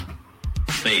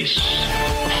space,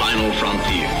 the final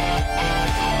frontier.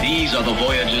 These are the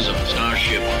voyages of the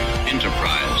starship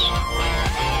Enterprise.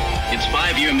 Its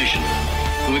 5-year mission,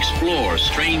 to explore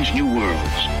strange new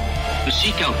worlds, to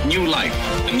seek out new life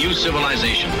and new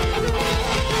civilization,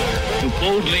 to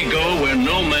boldly go where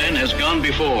no man has gone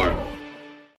before.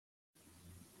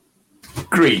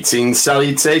 Greetings,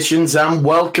 salutations, and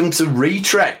welcome to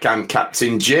Retrek. I'm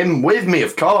Captain Jim. With me,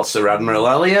 of course, are Admiral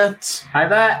Elliot. Hi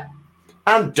there.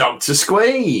 And Dr.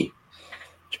 Squee.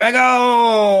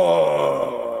 Drago!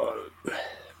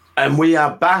 And we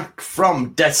are back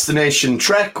from Destination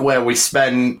Trek, where we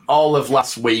spent all of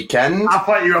last weekend. I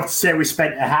thought you were to say we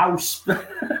spent a house.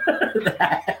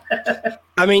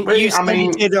 I mean,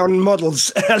 you did on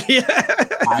models earlier.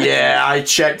 Yeah, I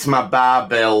checked my bar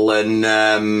bill,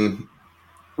 and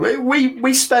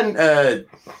we spent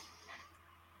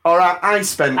I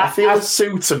spent a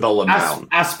suitable amount.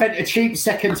 I spent a cheap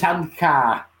second-hand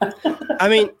car. I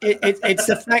mean, it's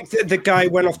the fact that the guy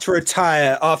went off to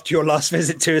retire after your last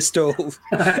visit to a stall,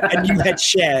 and you had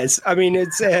shares. I mean,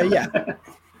 it's yeah.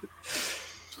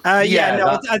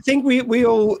 I think we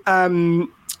all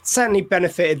certainly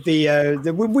benefited.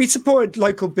 We supported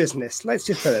local business. Let's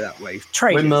just put it that way.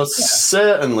 We most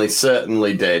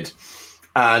certainly did.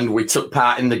 And we took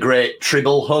part in the Great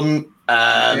Tribble Hunt,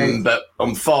 but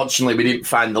unfortunately we didn't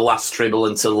find the last Tribble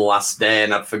until the last day,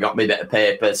 and I'd forgot my bit of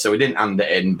paper, so we didn't hand it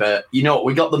in. But, you know,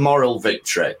 we got the moral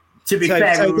victory. To be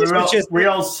fair, we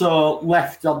also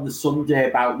left on the Sunday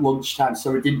about lunchtime,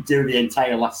 so we didn't do the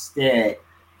entire last day.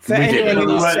 We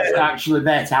weren't actually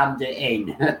there to hand it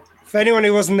in. For anyone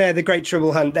who wasn't there, the Great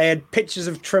Tribble Hunt, they had pictures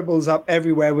of Tribbles up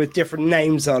everywhere with different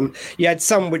names on. You had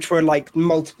some which were like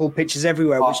multiple pictures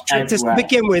everywhere, to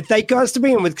begin with, they got us to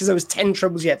begin with because there was 10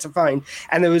 Tribbles yet to find,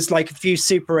 and there was like a few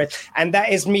super rares, and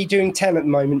that is me doing 10 at the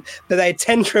moment, but they had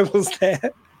 10 Tribbles there.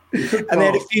 And they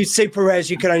had a few super rares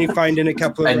you could only find in a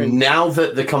couple of rooms. And now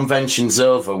that the convention's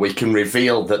over, we can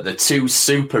reveal that the 2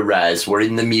 super rares were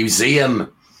in the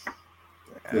museum.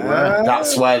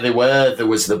 That's where they were. There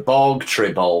was the Borg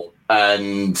Tribble,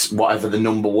 and whatever the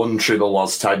number 1 Tribble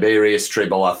was, Tiberius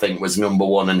Tribble, I think, was number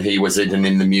 1, and he was hidden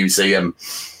in the museum.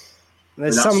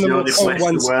 There's some of the more common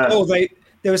ones.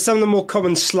 There were some of the more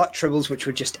common slut Tribbles, which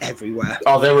were just everywhere.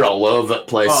 Oh, they were all over the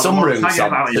place. Some rooms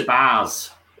had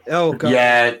bars. Oh, God.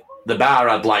 Yeah, the bar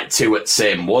had like 2 at the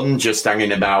same one just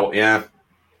hanging about, yeah.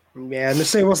 Yeah, and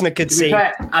it wasn't a good scene.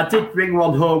 I did bring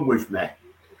one home with me.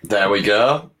 There we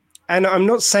go. And I'm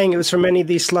not saying it was from any of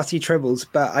these slutty Tribbles,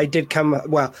 but I did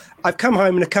I've come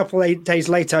home, and a couple of days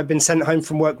later I've been sent home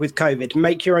from work with COVID.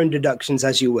 Make your own deductions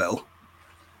as you will.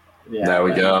 Yeah, there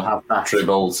we go.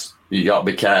 Tribbles. You got to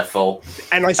be careful.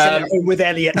 And I sent it home with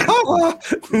Elliot. No,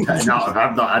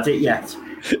 I've not had it yet.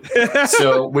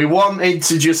 So we wanted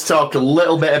to just talk a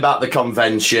little bit about the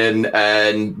convention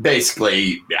and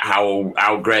basically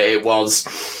how great it was.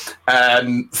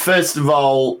 First of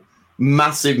all,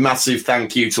 massive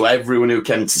thank you to everyone who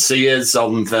came to see us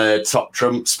on the Top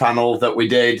Trumps panel that we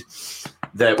did,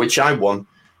 which I won.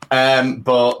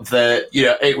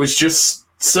 It was just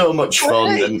so much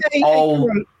fun.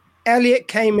 Elliot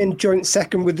came in joint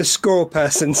second with the score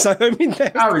person, so I mean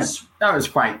that was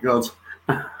quite good.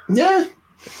 Yeah.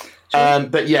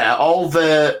 But yeah, all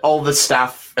the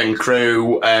staff and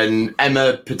crew, and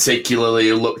Emma particularly,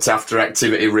 who looked after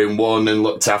Activity Room 1 and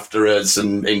looked after us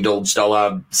and indulged all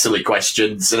our silly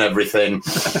questions and everything.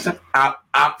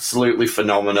 Absolutely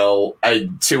phenomenal.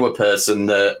 To a person,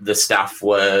 the staff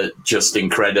were just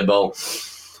incredible.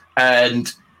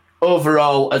 And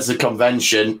overall, as a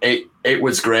convention, it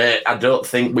was great. I don't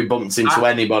think we bumped into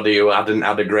anybody who hadn't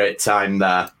had a great time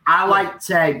there. I liked,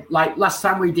 like last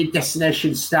time we did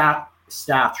Destination Star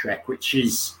Trek, which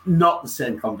is not the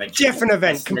same convention. Different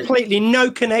event, completely no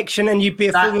connection, and you'd be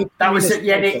a fool. That was at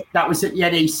the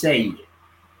NEC.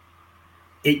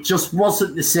 It just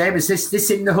wasn't the same as this. This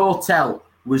in the hotel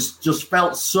just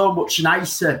felt so much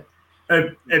nicer.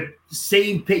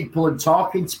 Seeing people and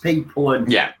talking to people and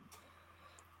yeah.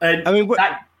 And I mean,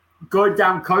 going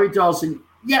down corridors, and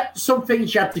some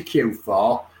things you had to queue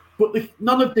for, but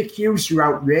none of the queues were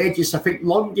outrageous. I think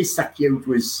longest I queued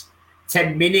was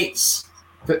 10 minutes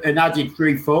and I did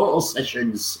 3 photo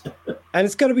sessions. And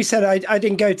it's got to be said, I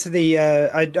didn't go to the,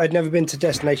 I'd never been to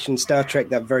Destination Star Trek,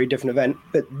 that very different event,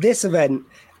 but this event,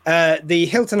 the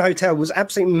Hilton Hotel was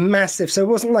absolutely massive. So it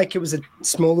wasn't like it was a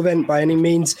small event by any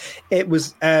means. It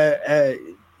was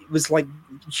like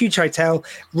huge hotel,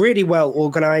 really well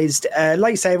organized.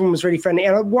 Like you say, everyone was really friendly.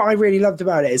 And what I really loved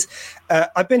about it is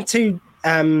I've been to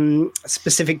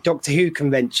specific Doctor Who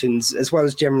conventions as well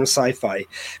as general sci-fi.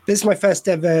 This is my first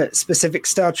ever specific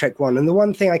Star Trek one, and the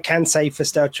one thing I can say for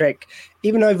Star Trek,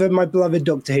 even over my beloved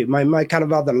Doctor Who, my kind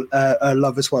of other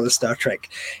love as well as Star Trek,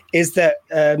 is that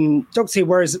Doctor Who,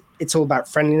 whereas it's all about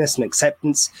friendliness and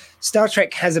acceptance, Star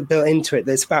Trek has it built into it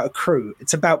that it's about a crew.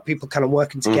 It's about people kind of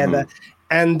working together.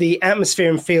 And the atmosphere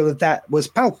and feel of that was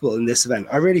palpable in this event.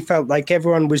 I really felt like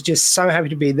everyone was just so happy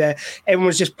to be there. Everyone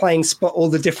was just playing spot all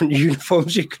the different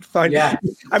uniforms you could find. Yeah.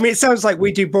 I mean, it sounds like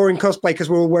we do boring cosplay because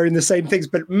we're all wearing the same things,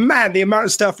 but man, the amount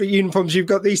of stuff for uniforms you've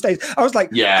got these days. I was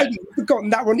like, I'd forgotten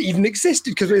that one even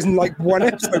existed because it was in like one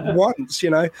episode once,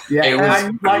 you know? Yeah, it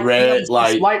was great.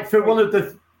 Like for one of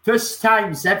the first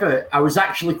times ever, I was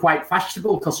actually quite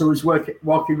fashionable because I was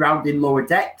walking around in lower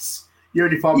decks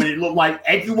uniform, and it looked like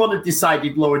everyone had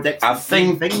decided lower decks. I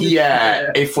think,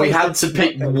 if we had to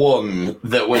pick one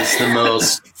that was the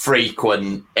most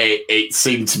frequent, it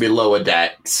seemed to be lower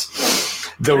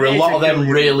decks. There were a lot of them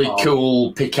really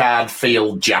cool Picard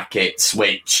field jackets,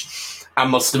 which I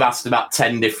must have asked about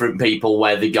 10 different people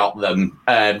where they got them,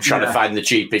 trying to find the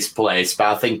cheapest place. But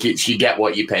I think it's you get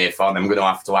what you pay for, and I'm going to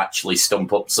have to actually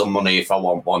stump up some money if I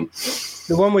want one.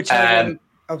 The one which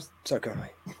sorry, go on.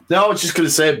 No, I was just going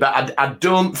to say, but I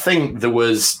don't think there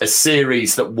was a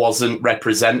series that wasn't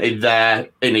represented there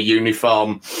in a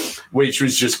uniform, which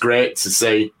was just great to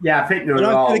see. Yeah, I think they were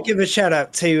I'm going to give a shout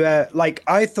out to,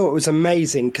 I thought it was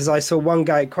amazing because I saw one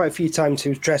guy quite a few times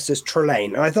who was dressed as Trelane.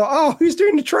 And I thought, oh, who's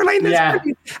doing the Trelane? That's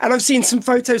brilliant. And I've seen some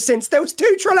photos since. There was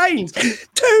 2 Trelanes.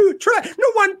 2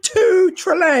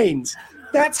 Trelanes.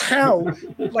 That's how,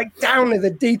 down to the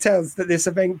details that this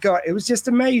event got. It was just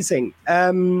amazing.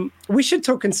 We should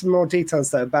talk in some more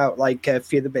details though about a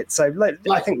few of the bits. So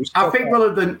I think we should. I think one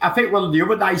of the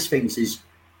other nice things is,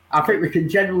 I think we can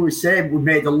generally say we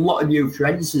made a lot of new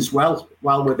friends as well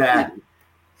while we're there.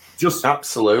 Just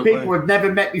absolutely people we've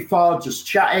never met before, just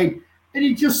chatting, and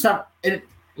you just have it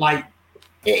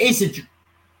is a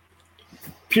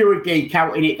pure geek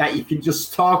out in it that you can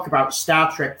just talk about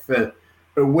Star Trek for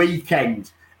a weekend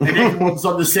and everyone's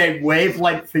on the same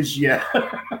wavelength as you.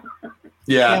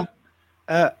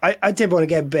 I did want to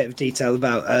get a bit of detail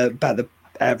about the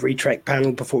Retrek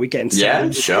panel before we get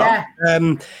into sure.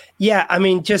 I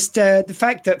mean, just the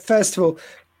fact that first of all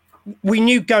we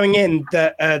knew going in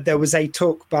that there was a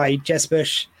talk by Jess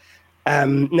Bush,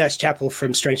 Nurse Chapel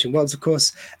from Strange New Worlds, of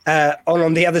course,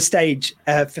 on the other stage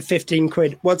for 15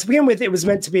 quid. Well, to begin with, it was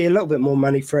meant to be a little bit more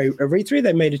money for a read-through.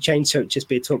 They made a change so it just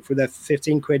be a talk for their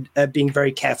 15 quid, being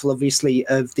very careful, obviously,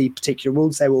 of the particular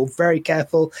rules. They were all very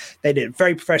careful. They did it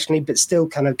very professionally, but still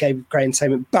kind of gave a great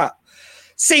entertainment. But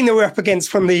seeing that we're up against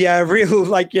from the real,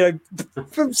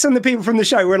 from some of the people from the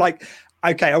show, we're like,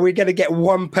 okay, are we going to get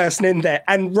one person in there?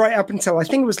 And right up until, I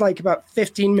think it was about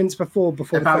 15 minutes before the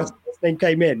first person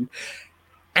came in.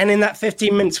 And in that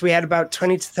 15 minutes, we had about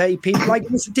 20 to 30 people.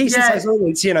 It was a decent sized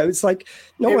audience, it's like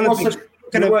not one of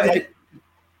the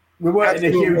we weren't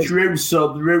in a huge room,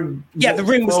 so the room the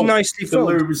room was nicely full.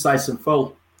 The room was nice and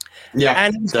full. Yeah,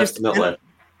 and definitely.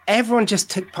 Everyone just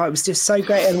took part. It was just so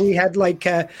great. And we had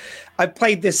I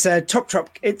played this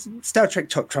it's Star Trek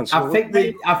Top Transfer. I think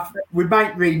we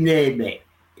might rename it.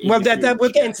 Well,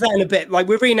 we'll get into that in a bit.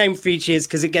 We renamed for each years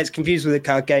because it gets confused with a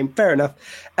card game. Fair enough.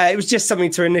 It was just something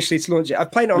to initially launch it. I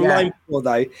played it online before,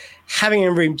 though. Having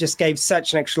a room just gave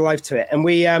such an extra life to it. And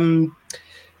we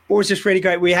what was just really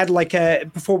great, we had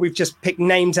before we've just picked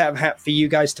names out of a hat for you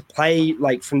guys to play,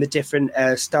 from the different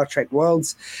Star Trek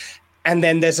worlds. And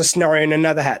then there's a scenario in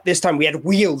another hat. This time we had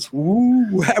wheels.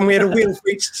 Ooh. And we had a wheel for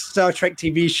each Star Trek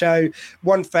TV show,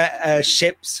 one for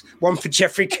ships, one for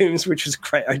Jeffrey Combs, which was a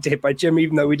great idea by Jim,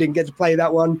 even though we didn't get to play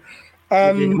that one.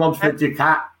 One for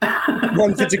Ducat.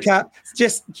 One for Ducat.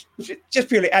 Just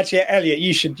purely, actually, Elliot,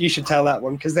 you should tell that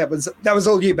one because that was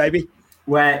all you, baby.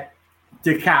 Where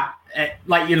Ducat,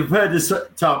 you'd have heard us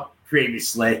talk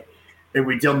previously, and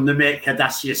we done the Make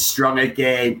Cardassia Stronger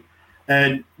game.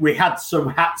 And we had some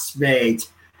hats made.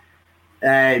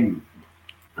 I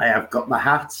have got my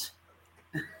hat.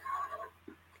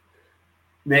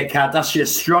 Make Cardassia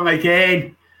strong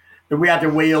again. And we had a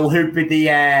wheel who'd be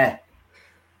the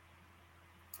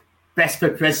best for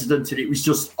president, and it was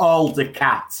just all the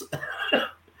cat.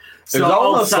 It was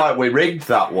almost like we rigged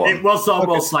that one. It was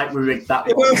almost like we rigged that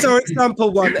one. It was our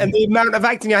example one, and the amount of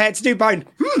acting I had to do behind,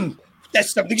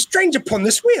 there's something strange upon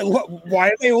this wheel.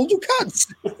 Why are they all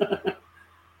Ducats?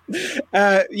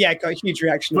 Got a huge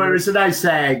reaction. But it was a nice,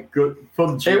 good,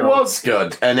 fun show. It was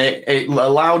good, and it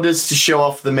allowed us to show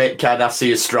off the Make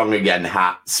Cardassia Strong Again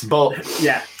hats. But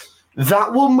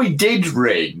That one we did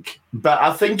rig, but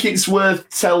I think it's worth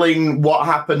telling what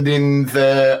happened in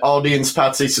the audience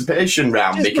participation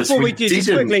round Just because before we do, just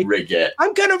didn't quickly, rig it.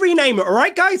 I'm going to rename it, all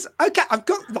right, guys? Okay,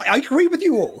 I agree with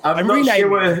you all. I'm not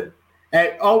sure.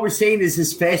 All we're seeing is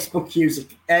his Facebook user.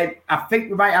 I think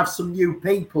we might have some new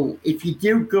people. If you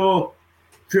do go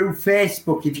through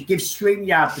Facebook, if you give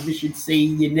StreamYard permission to see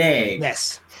your name,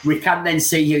 yes, we can then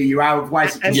see who you are.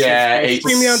 Otherwise, it's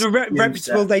StreamYard are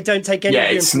reputable. They don't take any. Yeah,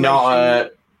 it's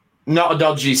not a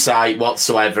dodgy site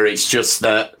whatsoever. It's just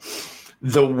that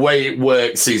the way it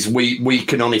works is we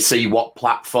can only see what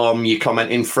platform you're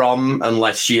commenting from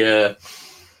unless you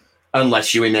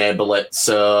enable it.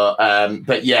 So,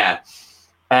 but yeah.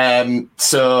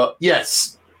 So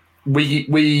yes,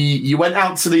 you went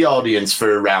out to the audience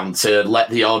for a round to let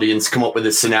the audience come up with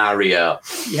a scenario.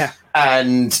 Yeah.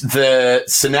 And the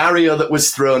scenario that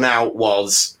was thrown out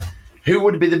was who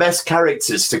would be the best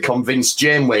characters to convince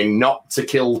Janeway not to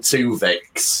kill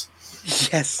Tuvix?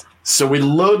 Yes. So we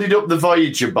loaded up the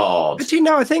Voyager board. But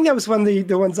I think that was one of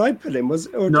the ones I put in. Was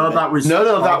that was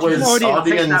that was audience. I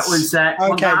think that was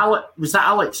okay. Was that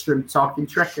Alex from Talking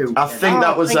Trek? I think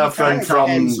that was our friend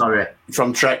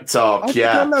from Trek Talk.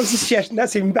 Yeah, that was a suggestion.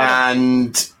 That's even better.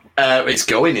 And it's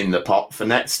going in the pot for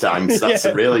next time. So that's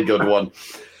a really good one.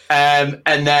 And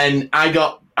then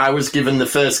I was given the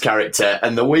first character,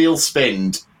 and the wheel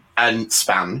span, and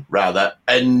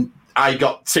I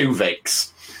got Tuvix.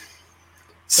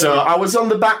 So I was on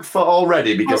the back foot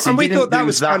already because he didn't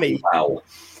do that well.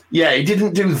 Yeah, he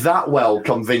didn't do that well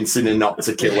convincing her not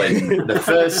to kill him the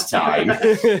first time.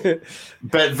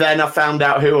 But then I found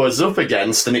out who I was up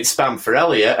against, and it's spam for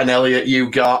Elliot. And Elliot,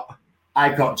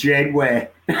 I got Janeway.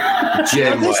 At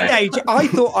this stage, I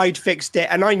thought I'd fixed it,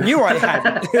 and I knew I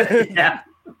hadn't. Yeah.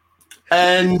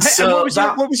 And so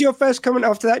what was your first comment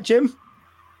after that, Jim?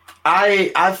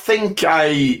 I think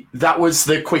that was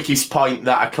the quickest point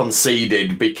that I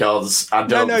conceded because I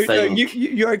don't think... No,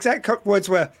 your exact words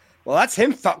were, well, that's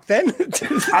him, fuck then.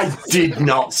 I did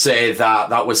not say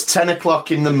that. That was 10 o'clock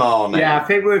in the morning. Yeah, I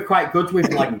think we were quite good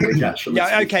with language, actually.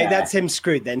 Yeah, okay, that's him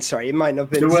screwed then. Sorry, it might not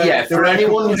have been... There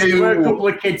were a couple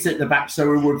of kids at the back, so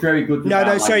we were very good with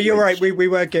No, sorry, you're right. We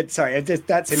were good. Sorry,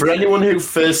 that's him. For anyone who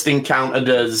first encountered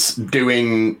us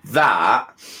doing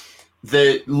that...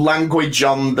 The language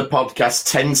on the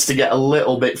podcast tends to get a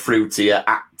little bit fruitier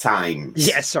at times.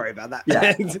 Yeah, sorry about that.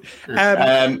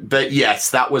 Yeah. But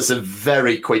yes, that was a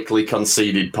very quickly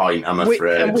conceded point, I'm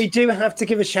afraid. And we do have to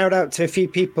give a shout out to a few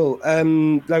people.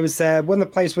 There was one of the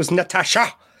players was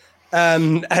Natasha,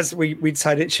 as we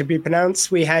decided it should be pronounced.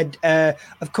 We had,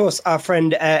 of course, our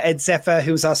friend Ed Zephyr,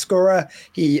 who was our scorer.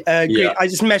 I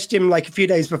just messaged him like a few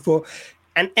days before.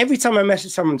 And every time I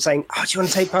message someone saying, "Oh, do you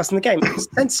want to take part in the game?"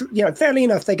 And fairly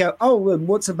enough, they go, "Oh, well,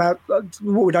 what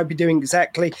would I be doing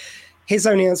exactly?" His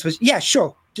only answer was, "Yeah,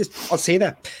 sure. I'll see you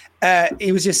there."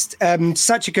 He was just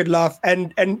such a good laugh,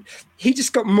 and he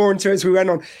just got more into it as we went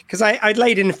on because I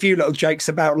laid in a few little jokes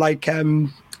about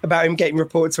about him getting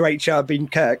reported to HR being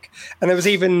Kirk, and there was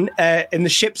even in the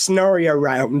ship scenario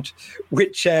round,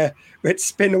 which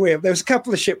spin a wheel. There was a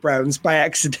couple of ship rounds by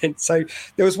accident. So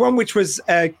there was one which was.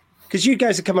 Because you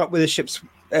guys had come up with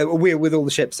a wheel with all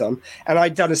the ships on, and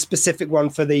I'd done a specific one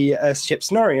for the ship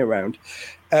scenario round.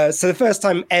 So the first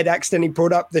time Ed accidentally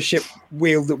brought up the ship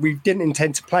wheel that we didn't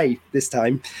intend to play this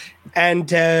time,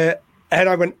 and I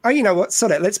went, "Oh, you know what?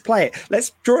 Sod it, let's play it.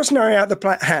 Let's draw a scenario out of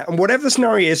the hat, and whatever the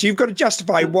scenario is, you've got to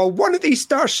justify why one of these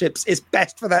starships is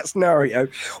best for that scenario."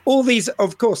 All these,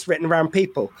 of course, written around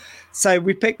people. So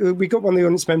we got one of the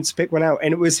audience members to pick one out,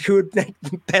 and it was who would make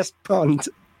the best Bond.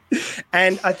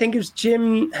 And I think it was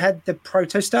Jim had the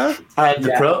Protostar. I had the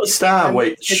Protostar,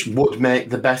 which would make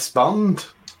the best Bond.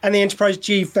 And the Enterprise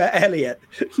G for Elliot.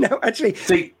 No, actually,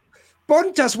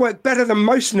 Bond does work better than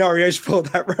most scenarios for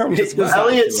that round.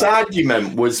 Elliot's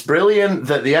argument was brilliant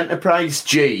that the Enterprise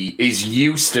G is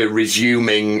used to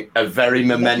resuming a very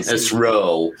momentous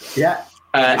role. Yeah.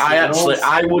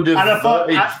 I would have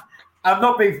voted... I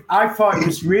thought it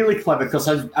was really clever because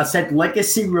I said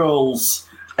legacy roles...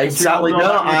 Exactly.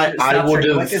 No, I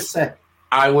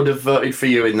would have voted for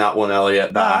you in that one,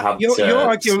 Elliot. Your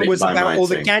argument was about all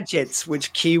the gadgets,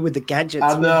 which Q with the gadgets.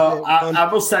 I know. I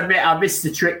must admit, I missed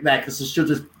the trick there because I should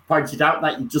have pointed out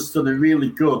that you've just done a really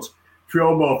good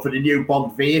promo for the new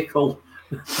Bond vehicle.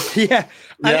 Yeah.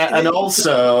 And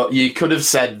also you could have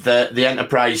said that the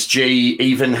Enterprise G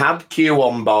even had Q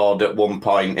on board at one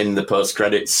point in the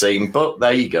post-credits scene, but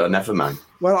there you go. Never mind.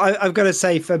 Well, I've got to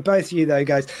say for both of you, though,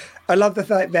 guys, I love the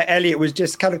fact that Elliot was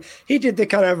just he did the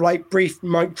kind of like brief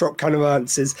mic drop kind of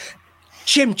answers.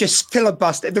 Jim just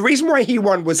filibustered. The reason why he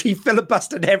won was he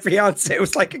filibustered every answer. It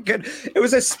was like it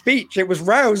was a speech. It was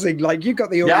rousing. Like, you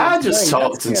got the audience. Yeah, I just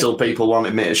talked until people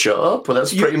wanted me to shut up. But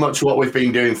that's pretty much what we've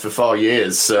been doing for 4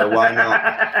 years. So why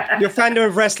not? Your fandom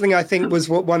of wrestling, I think, was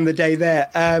what won the day there.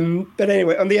 But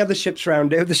anyway, on the other ships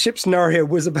round, the ship scenario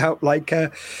was about like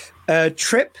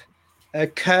Trip,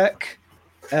 Kirk.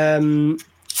 Who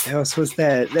else was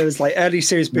there? There was like early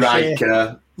series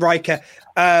Bashir, Riker.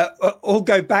 All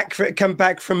come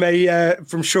back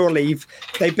from shore leave.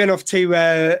 They've been off to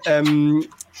the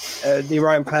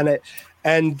Orion planet,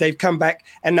 and they've come back,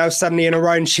 and now suddenly an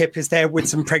Orion ship is there with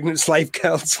some pregnant slave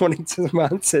girls wanting some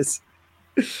answers.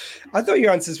 I thought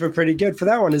your answers were pretty good for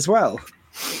that one as well.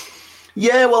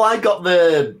 Yeah, well, I got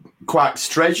the Quark's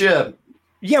treasure.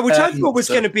 Yeah, which I thought was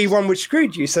going to be one which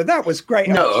screwed you, so that was great.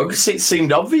 No, because it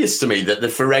seemed obvious to me that the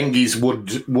Ferengis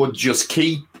would just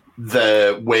keep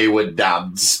the wayward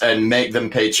dads and make them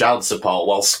pay child support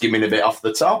while skimming a bit off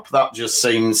the top. That just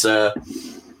seems a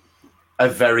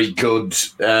very good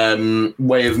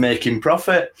way of making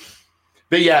profit.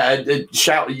 But yeah,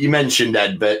 you mentioned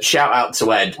Ed, but shout out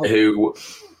to Ed, who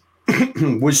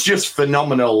was just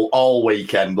phenomenal all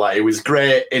weekend. Like, it was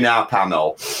great in our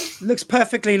panel. Looks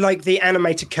perfectly like the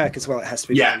animated Kirk as well. It has to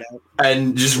be. Yeah,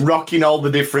 and just rocking all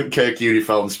the different Kirk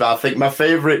uniforms. But I think my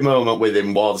favourite moment with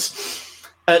him was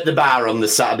at the bar on the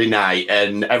Saturday night,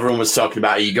 and everyone was talking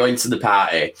about, are you going to the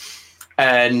party?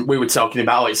 And we were talking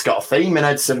about, it's got a theme, and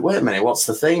Ed said, wait a minute, what's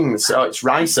the theme? So it's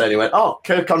Ricer, and he went,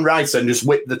 Kirk on Ricer, and just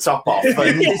whipped the top off. And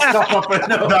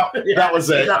that was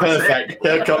it, perfect.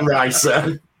 Kirk on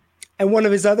Ricer. And one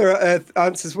of his other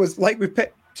answers was, like,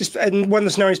 and one of the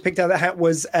scenarios picked out of the hat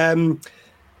was,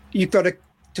 you've got to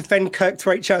defend Kirk to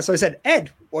HR. So I said,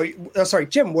 Ed,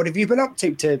 Jim, what have you been up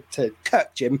to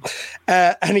Kirk, Jim?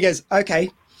 And he goes, okay.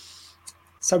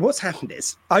 So what's happened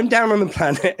is I'm down on the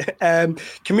planet.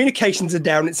 Communications are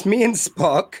down. It's me and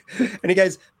Spock. And he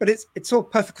goes, but it's all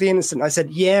perfectly innocent. I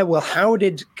said, yeah, well, how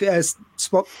did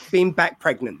Spock beam back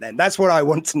pregnant then? That's what I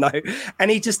want to know. And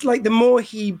he just, like, the more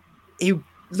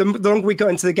the longer we got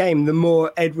into the game, the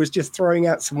more Ed was just throwing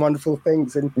out some wonderful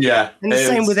things. And the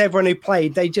same with everyone who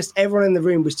played. Everyone in the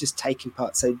room was just taking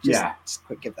part. So just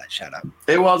give that shout out.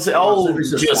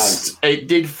 It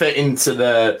did fit into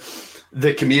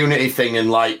the community thing,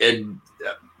 and like,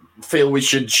 feel we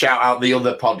should shout out the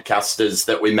other podcasters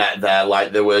that we met there.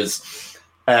 Like, there was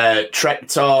Trek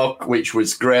Talk, which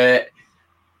was great.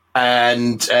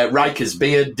 And Riker's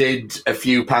Beard did a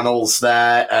few panels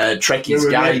there. Trekkie's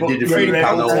Guide did a few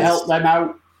panels. To help them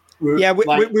out. We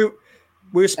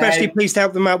were especially pleased to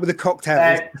help them out with the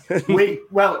cocktails. We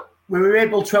were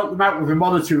able to help them out with a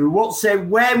monitor. We won't say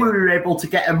where we were able to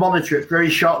get a monitor at very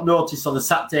short notice on a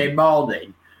Saturday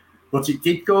morning, but it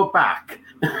did go back.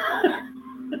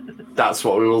 That's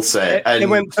what we will say. And it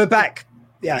went back.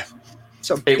 Yeah.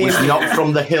 So it was not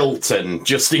from the Hilton,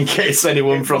 just in case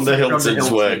anyone from the Hilton's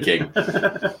working.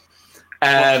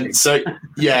 So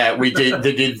yeah, we did.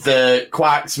 They did the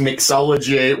Quark's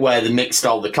mixology, where they mixed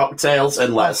all the cocktails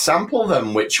and let us sample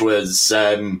them, which was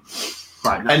an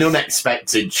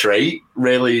unexpected treat.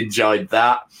 Really enjoyed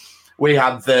that. We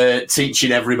had the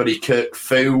teaching everybody Kirk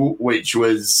Fu, which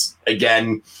was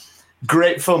again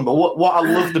great fun. But what I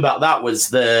loved about that was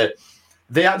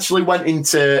they actually went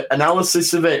into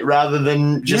analysis of it rather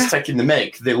than just taking the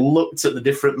mick. They looked at the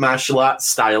different martial arts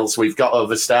styles we've got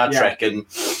over Star Trek, and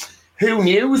who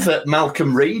knew that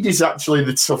Malcolm Reed is actually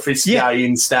the toughest guy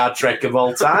in Star Trek of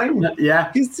all time?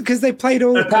 Because they played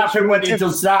all. Apart from when he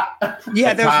does that.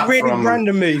 Yeah, there was a really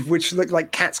random move which looked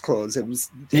like cat's claws. It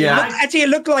was. Actually, it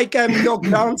looked like you're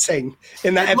dancing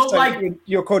in that episode. Like,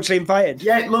 you're cordially invited.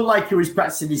 Yeah, it looked like he was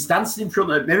practicing his dancing in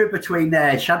front of the mirror between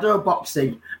shadow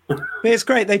boxing. It's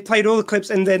great. They played all the clips,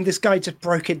 and then this guy just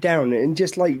broke it down, and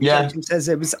just like Jason says,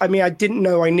 it was. I mean, I didn't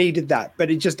know I needed that, but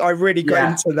I really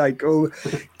got into like all,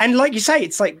 and like you say,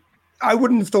 it's like I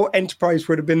wouldn't have thought Enterprise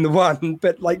would have been the one,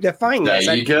 but like they're fine. There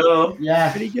you go.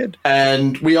 Yeah, pretty good.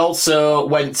 And we also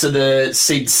went to the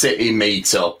Sid City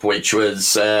meetup, which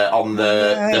was on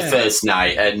the first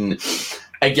night, and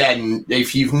again,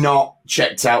 if you've not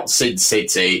checked out Sid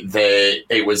City,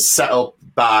 it was set up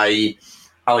by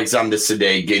Alexander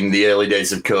Siddig in the early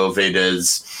days of COVID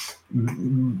as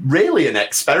really an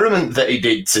experiment that he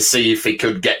did to see if he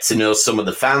could get to know some of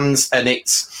the fans, and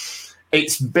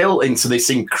it's built into this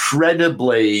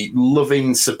incredibly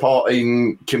loving,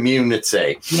 supporting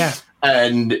community. Yeah.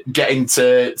 And getting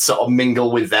to sort of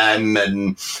mingle with them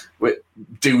and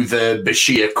do the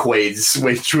Bashir quiz,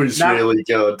 which was really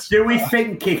good. Do we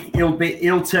think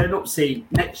he'll turn up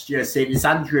next year, seeing as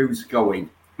Andrew's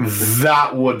going?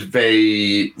 That would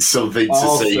be something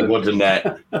to see, wouldn't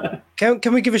it?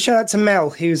 Can we give a shout out to Mel,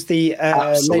 who's the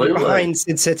lady behind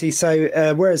Sid City?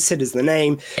 So, whereas Sid is the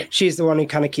name, she's the one who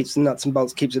kind of keeps the nuts and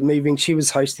bolts, keeps it moving. She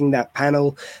was hosting that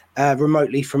panel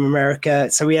remotely from America.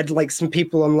 So we had like some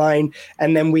people online,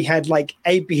 and then we had like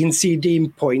A, B, and C, D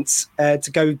points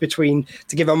to go between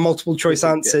to give our multiple choice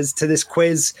answers to this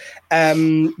quiz,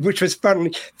 which was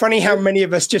funny. Funny how many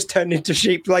of us just turned into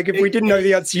sheep. Like if we didn't know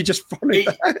the answer, you just followed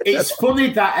that. It's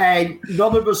funny that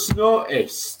none of us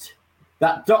noticed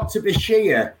that Dr.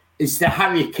 Bashir is the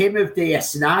Harry Kim of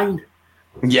DS9.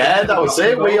 Yeah, that was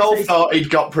it. We all thought he'd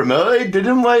got promoted,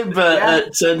 didn't we? But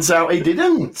it turns out he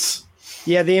didn't.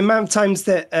 Yeah, the amount of times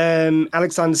that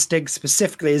Alexander Stig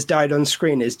specifically has died on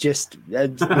screen is just...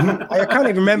 I can't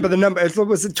even remember the number.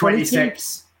 Was it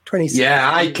 26? 26.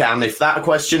 Yeah, I can. If that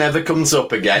question ever comes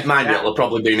up again, mind you, it'll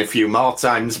probably been a few more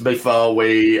times before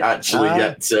we actually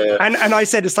get to... And I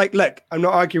said, it's like, look, I'm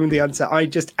not arguing the answer. I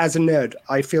just, as a nerd,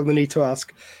 I feel the need to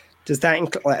ask, does that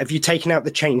have you taken out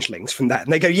the changelings from that?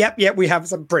 And they go, yep, we have.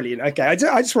 Some brilliant. Okay, I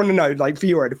just want to know, like, for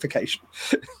your edification.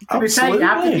 Absolutely. You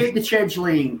have to get the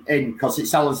changeling in because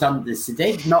it's Alexander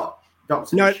Siddig, not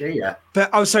Dr. Bashir.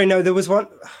 But, no, there was one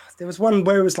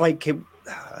where it was like...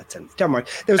 don't worry.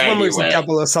 There was one where it was a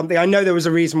double or something. I know there was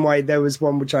a reason why there was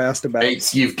one which I asked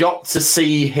about. You've got to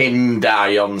see him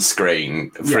die on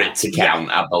screen for it to count,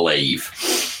 I believe.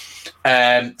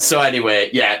 So anyway,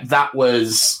 that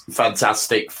was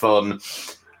fantastic fun.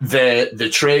 The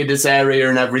traders area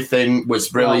and everything was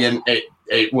brilliant.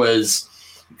 It was.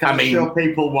 Show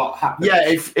people what happened. Yeah,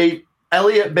 if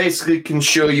Elliot basically can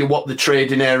show you what the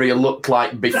trading area looked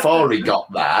like before he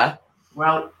got there.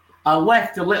 Well, I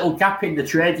left a little gap in the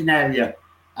trading area.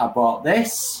 I bought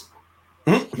this.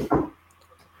 Dun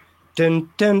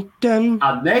dun dun.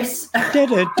 And this. Dun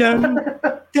dun dun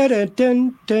dun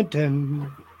dun dun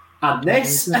dun. And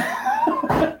this.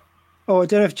 Oh, I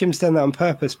don't know if Jim's done that on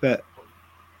purpose, but.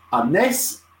 And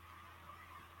this.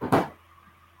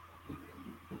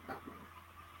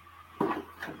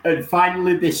 And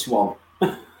finally, this one.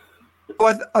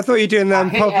 Oh, I thought you were doing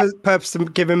that on purpose to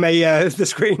give him the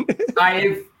screen. I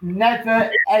have never,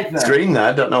 ever... Screen there,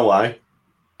 I don't know why.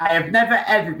 I have never,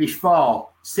 ever before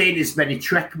seen as many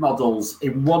Trek models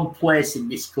in one place in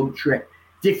this country.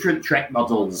 Different Trek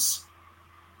models.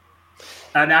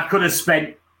 And I could have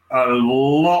spent a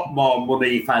lot more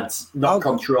money if I'd not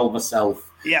controlled myself.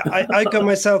 Yeah, I got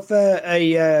myself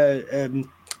a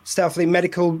Starfleet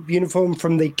medical uniform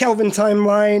from the Kelvin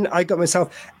timeline. I got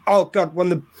myself, one of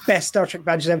the best Star Trek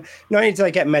badges ever. Not only did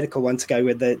I get a medical one to go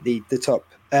with the top,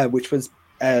 which was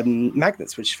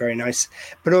magnets, which is very nice,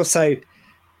 but also,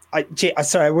 I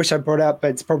wish I brought it up,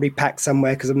 but it's probably packed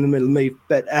somewhere because I'm in the middle of the move.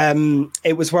 But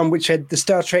it was one which had the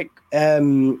Star Trek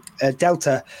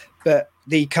Delta, but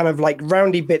the kind of like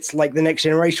roundy bits, like the Next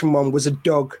Generation one, was a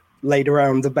dog laid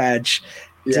around the badge.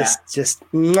 Yeah. Just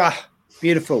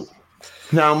beautiful.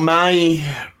 Now, my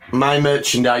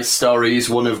merchandise story is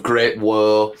one of great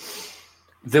woe.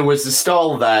 There was a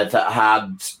stall there that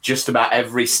had just about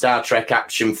every Star Trek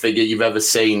action figure you've ever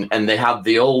seen, and they had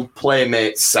the old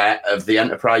Playmate set of the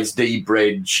Enterprise D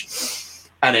bridge,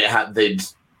 and they'd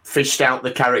fished out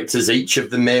the characters, each of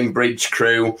the main bridge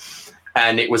crew,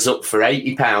 and it was up for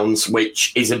 £80,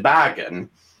 which is a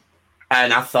bargain.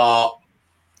 And I thought,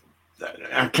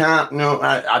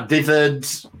 I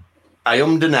dithered. I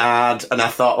ummed and ahed, and I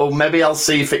thought, maybe I'll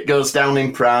see if it goes down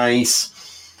in price.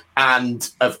 And,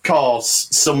 of course,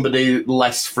 somebody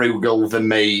less frugal than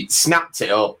me snapped it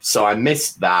up, so I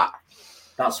missed that.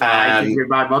 That's what I did with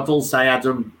my models. I had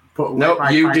them put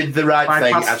away. You did the right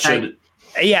thing. I should.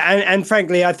 Yeah, and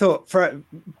frankly, I thought what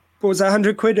was it,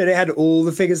 £100, and it had all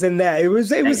the figures in there. It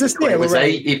was a steal. It was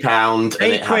 £80,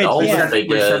 and it had all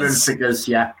the figures.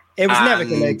 Yeah. It was never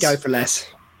going to go for less.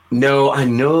 No, I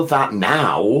know that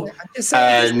now,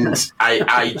 and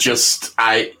I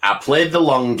played the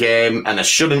long game, and I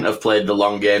shouldn't have played the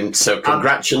long game. So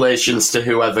congratulations to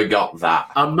whoever got that.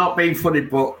 I'm not being funny,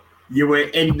 but you were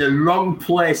in the wrong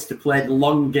place to play the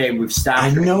long game with Star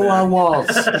Trek. I know I was.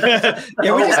 Yeah,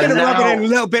 we're just going to rub it in a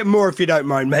little bit more if you don't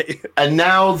mind, mate. And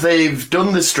now they've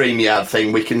done the StreamYard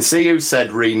thing. We can see who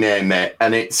said rename it,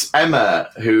 and it's Emma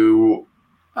who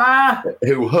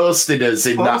hosted us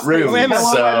in that room.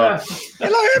 Hello,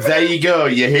 so there you go.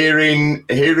 You're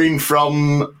hearing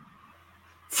from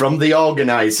from the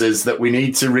organisers that we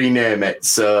need to rename it.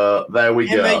 So there we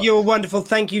go. Emma, you're wonderful.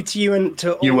 Thank you to you and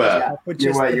to all. You were.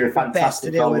 You were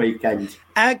fantastic all weekend.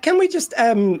 Can we just,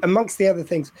 amongst the other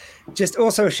things, just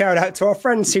also a shout out to our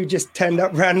friends who just turned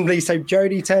up randomly. So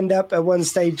Jodie turned up at one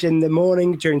stage in the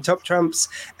morning during Top Trumps.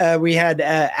 We had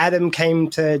Adam came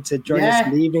to join us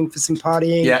in the evening for some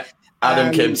partying. Yeah.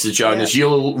 Adam came to join us.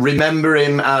 You'll remember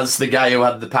him as the guy who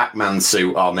had the Pac-Man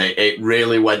suit on. It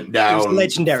really went down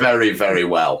legendary. Very, very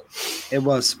well. It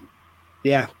was.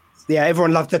 Yeah. Yeah,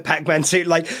 everyone loved the Pac-Man suit.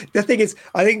 Like, the thing is,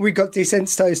 I think we got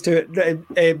desensitized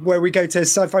to it where we go to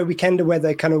Sci-Fi Weekender, where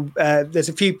they kind of, there's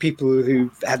a few people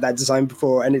who've had that design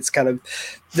before, and it's kind of,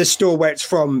 the store where it's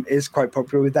from is quite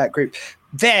popular with that group.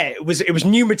 There, it was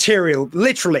new material,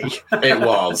 literally. It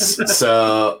was.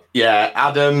 So, yeah,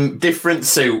 Adam, different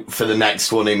suit for the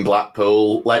next one in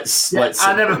Blackpool. Let's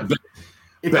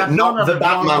but not the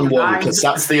Batman one, because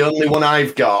that's the only one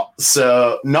I've got.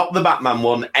 So not the Batman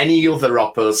one. Any other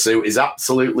Oppo suit is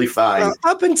absolutely fine. Well,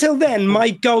 up until then, my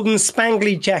golden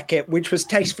spangly jacket, which was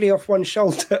tastefully off one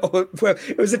shoulder,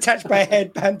 it was attached by a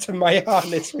headband to my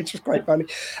harness, which was quite funny.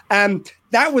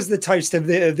 That was the toast of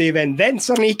the event. Then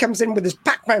suddenly he comes in with his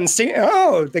Pac-Man suit.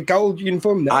 Oh, the gold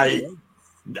uniform.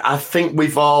 I think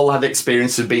we've all had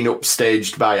experience of being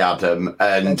upstaged by Adam,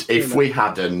 and if we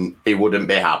hadn't, he wouldn't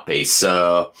be happy.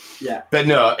 So, yeah. But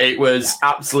no, it was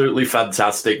absolutely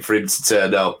fantastic for him to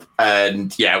turn up,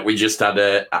 and yeah, we just had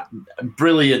a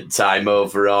brilliant time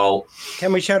overall.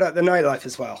 Can we shout out the nightlife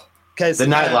as well? The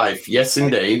nightlife, yes,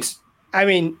 indeed. I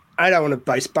mean, I don't want to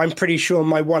boast, but I'm pretty sure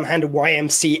my one-handed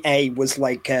YMCA was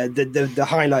like the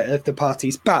highlight of the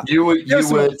parties. But you were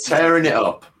tearing it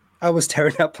up. I was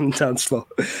tearing up on the dance floor.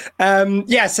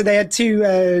 So they had two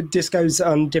discos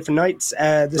on different nights.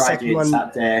 The second one,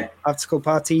 after school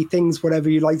party, things, whatever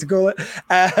you like to call it.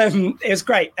 It was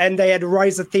great. And they had a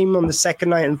Riser theme on the second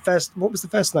night. And what was the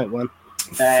first night one?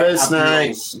 First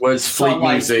night was Fleet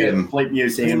Museum. Fleet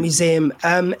Museum.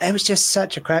 It was just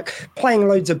such a crack. Playing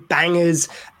loads of bangers.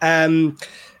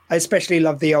 I especially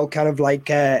love the old kind of like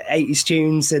 80s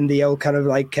tunes and the old kind of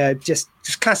like just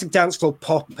classic dance floor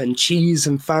pop and cheese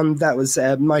and fun. That was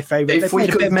my favourite. They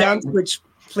played a bit of dance, which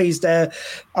pleased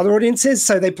other audiences.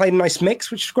 So they played a nice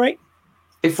mix, which was great.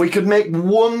 If we could make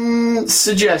one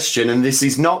suggestion, and this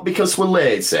is not because we're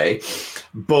lazy,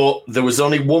 but there was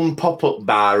only one pop-up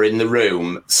bar in the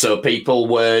room, so people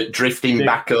were drifting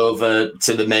back over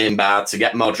to the main bar to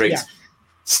get more drinks. Yeah.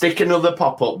 Stick another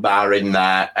pop-up bar in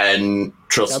there, and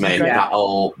trust me,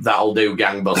 that'll do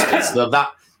gangbusters. So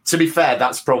that, to be fair,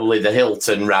 that's probably the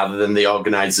Hilton rather than the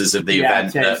organisers of the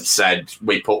event that said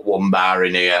we put one bar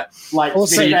in here. Like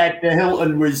also, the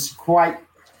Hilton was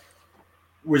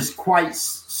quite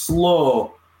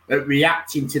slow at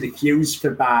reacting to the queues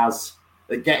for bars,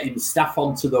 at getting staff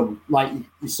onto them. Like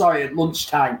you saw it at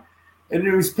lunchtime, and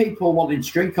there was people wanting to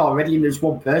drink already, and there's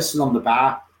one person on the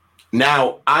bar.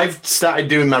 Now, I've started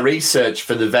doing my research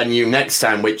for the venue next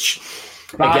time, which,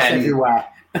 bars again, everywhere.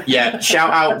 Yeah, shout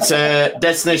out to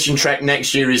Destination Trek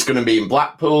next year is going to be in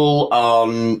Blackpool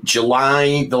on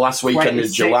July, the last weekend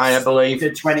of July, I believe.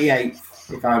 The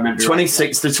 28th, if I remember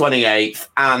 26th to 28th,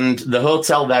 and the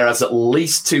hotel there has at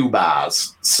least 2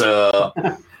 bars, so...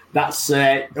 That's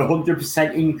a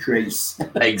 100% increase.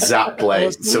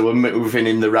 Exactly, so we're moving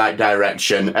in the right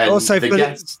direction. And also, the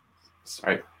guests...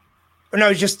 Sorry.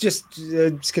 No, just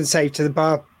going to say to the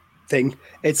bar thing,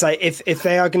 it's like if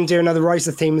they are going to do another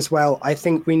Riser theme as well, I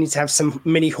think we need to have some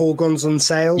mini Horgons on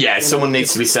sale. Yeah, someone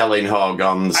needs to be selling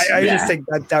Horgons. I just think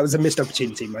that was a missed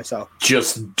opportunity myself.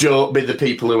 Just don't be the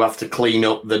people who have to clean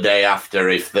up the day after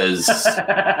if there's...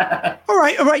 All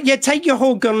right. Yeah, take your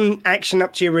Horgon action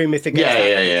up to your room if it gets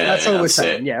Yeah. That's all we're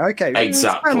saying. Yeah, okay.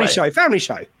 Exactly. Family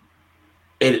show.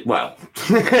 No,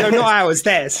 not ours,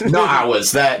 theirs. Not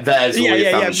ours, theirs.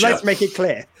 Yeah. Let's make it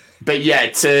clear. But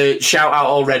yeah, to shout out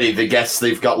already the guests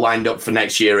they've got lined up for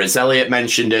next year. As Elliot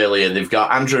mentioned earlier, they've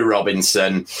got Andrew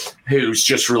Robinson, who's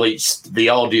just released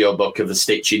the audiobook of A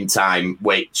Stitch in Time,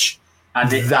 which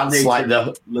that's like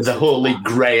the holy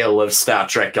grail of Star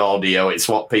Trek audio. It's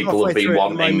what people have been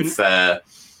wanting for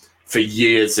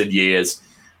years and years.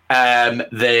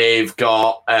 They've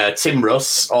got Tim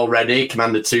Russ already,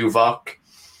 Commander Tuvok.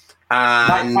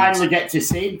 Might finally get to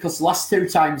see him, because the last 2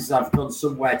 times I've gone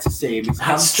somewhere to see him,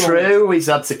 that's true. He's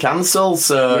had to cancel.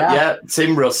 So, yeah,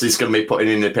 Tim Russ is going to be putting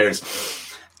in an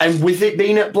appearance. And with it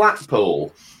being at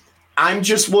Blackpool, I'm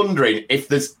just wondering if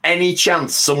there's any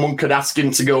chance someone could ask him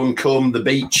to go and comb the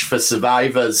beach for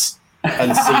survivors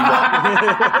and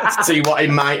see what he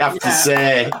might have to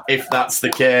say if that's the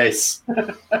case.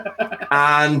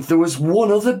 And there was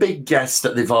one other big guest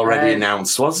that they've already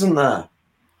announced, wasn't there?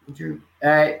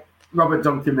 Robert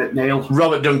Duncan McNeil.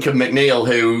 Robert Duncan McNeil,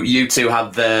 who you two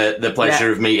had the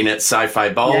pleasure of meeting at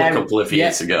Sci-Fi Ball a couple of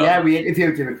years ago. Yeah, we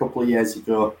interviewed him a couple of years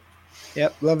ago.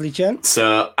 Yep, lovely gent.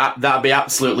 So that'd be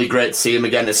absolutely great to see him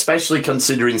again, especially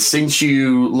considering since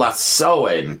you last saw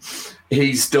him,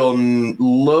 he's done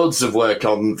loads of work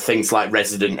on things like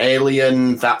Resident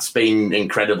Alien. That's been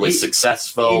incredibly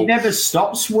successful. He never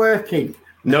stops working.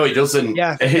 No, he doesn't.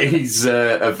 Yeah. He's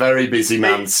a very busy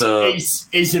man. So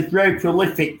he's a very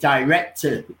prolific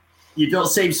director. You don't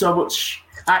see him so much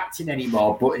acting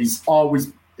anymore, but he's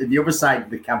always at the other side of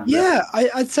the camera. Yeah,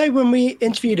 I'd say when we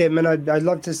interviewed him, and I'd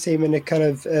love to see him in a kind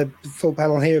of full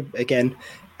panel here again,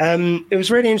 it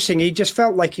was really interesting. He just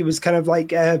felt like he was kind of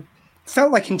like...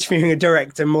 felt like interviewing a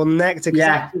director more than an actor.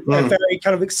 Yeah. Very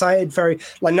kind of excited, very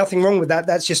like nothing wrong with that.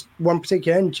 That's just one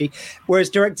particular energy. Whereas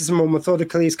directors are more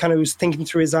methodical. He's kind of was thinking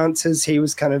through his answers. He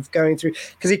was kind of going through,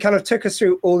 because he kind of took us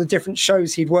through all the different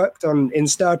shows he'd worked on in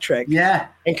Star Trek. Yeah.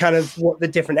 And kind of what the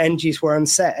different energies were on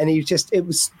set. And it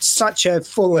was such a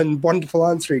full and wonderful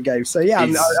answer he gave. So yeah,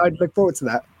 I'd look forward to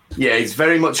that. Yeah, he's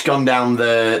very much gone down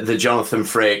the Jonathan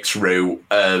Frakes route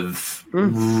of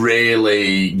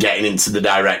really getting into the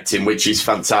directing, which is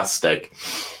fantastic.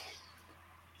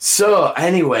 So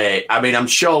anyway, I mean, I'm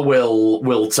sure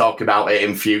we'll talk about it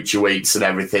in future weeks and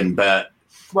everything, but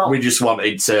we just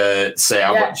wanted to say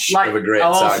how much of a great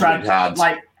time we had.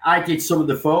 Like, I did some of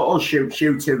the photo shoots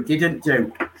you two didn't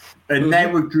do, and they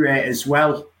were great as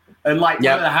well. And like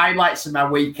one of the highlights of my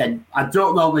weekend, I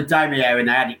don't normally dye my hair, and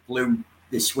I had it blue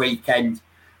this weekend.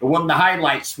 But one of the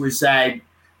highlights was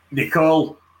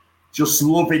Nicole just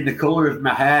loving the colour of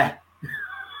my hair.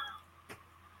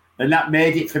 And that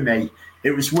made it for me.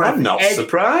 It was worth... I'm not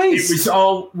surprised. It was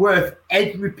all worth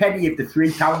every penny of the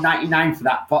 £3.99 for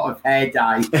that pot of hair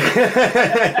dye.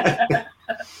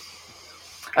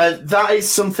 That is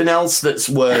something else that's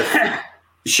worth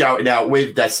shouting out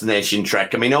with Destination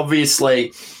Trek. I mean,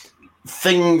 obviously...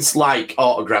 things like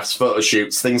autographs, photo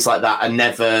shoots, things like that are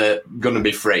never going to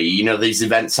be free. You know, these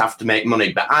events have to make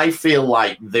money, but I feel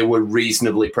like they were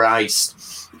reasonably priced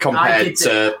compared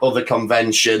to other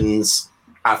conventions.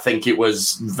 I think it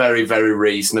was very, very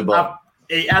reasonable.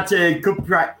 It had a good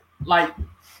price. Like,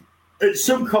 at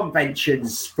some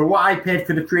conventions, for what I paid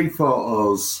for the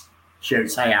pre-photos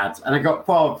shoots I had, and I got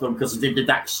 4 of them because I did the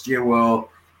Dax Duo,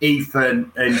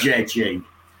 Ethan, and JG.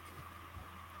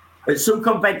 At some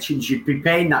conventions, you'd be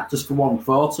paying that just for one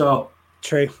photo.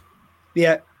 True.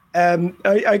 Yeah. Can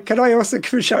I also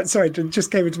give a shout? Sorry, it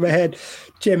just came into my head.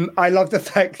 Jim, I love the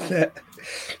fact that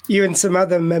you and some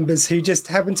other members who just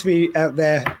happen to be out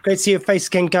there. Great to see your face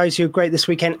again, guys. You were great this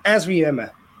weekend, as were you,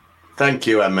 Emma. Thank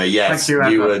you, Emma. Yes,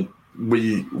 Thank you, Emma.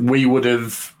 We would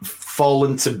have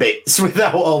fallen to bits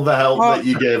without all the help that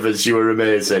you gave us. You were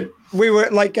amazing. We were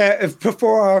like,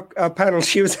 before our panel,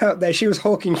 she was out there, she was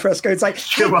hawking for us, going, it's like,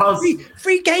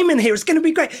 free game in here, it's going to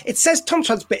be great. It says Tom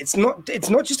Trans, but it's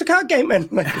not just a card game, man.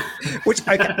 Which,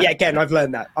 okay, yeah, again, I've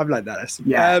learned that lesson.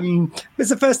 Yeah.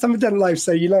 It's the first time I've done live,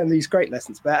 so you learn these great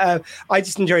lessons. But I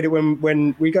just enjoyed it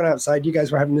when we got outside, you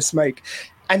guys were having a smoke.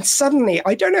 And suddenly,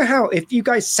 I don't know how, if you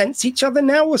guys sense each other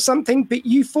now or something, but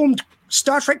you formed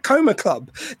Star Trek Coma Club.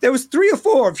 There was 3 or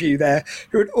 4 of you there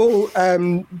who had all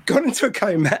gone into a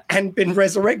coma and been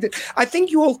resurrected. I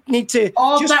think you all need to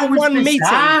just for one meeting.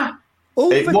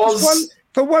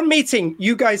 For one meeting,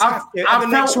 you guys have to. And the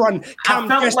next one, come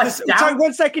dressed as. Sorry,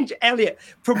 1 second, Elliot.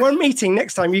 For one meeting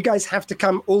next time, you guys have to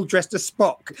come all dressed as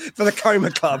Spock for the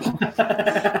Coma Club.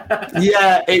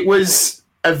 Yeah, it was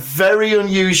a very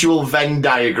unusual Venn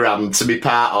diagram to be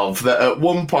part of, that at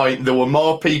one point there were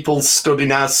more people stood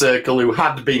in our circle who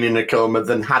had been in a coma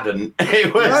than hadn't.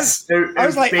 It was... I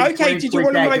was like, okay, did you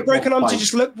want to make broken arm to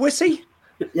just look wussy?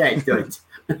 Yeah, it did.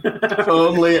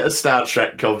 Only at a Star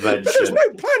Trek convention. But there's no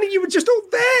planning, you were just all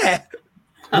there.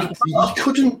 You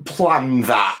couldn't plan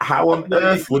that. How on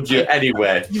earth would you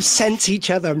anyway? You sense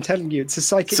each other, I'm telling you. It's a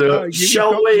psychic so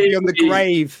shall we be on the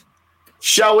grave.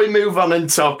 Shall we move on and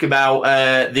talk about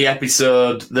the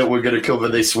episode that we're going to cover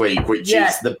this week, which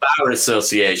is the Bar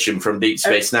Association from Deep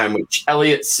Space Nine, which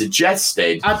Elliot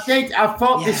suggested. I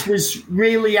thought this was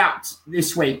really apt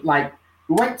this week. Like,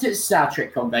 we went to the Star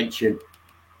Trek convention,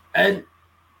 and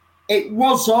it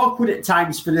was awkward at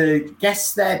times for the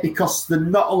guests there because they're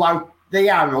not allowed. They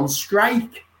are on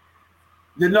strike.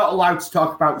 They're not allowed to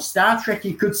talk about Star Trek.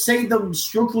 You could see them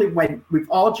struggling with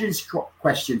audience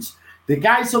questions. The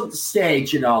guys on the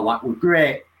stage and all that were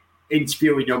great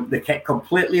interviewing them. They kept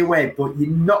completely away, but you're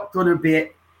not going to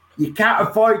be... You can't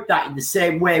avoid that in the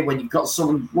same way when you've got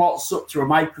someone walks up to a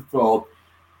microphone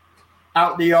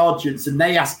out the audience and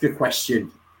they ask a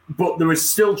question, but they were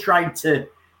still trying to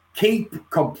keep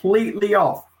completely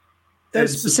off.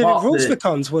 There's specific rules for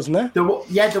cons, wasn't there? There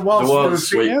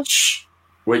was.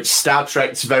 Which Star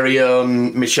Trek's very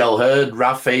own Michelle Hurd,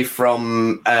 Raffi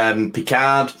from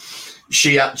Picard,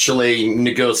 she actually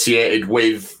negotiated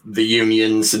with the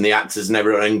unions and the actors and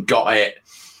everyone and got it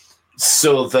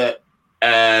so that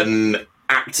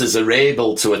actors are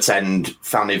able to attend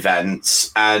fan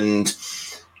events. And,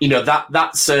 you know,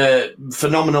 that's a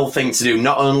phenomenal thing to do,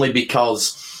 not only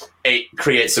because it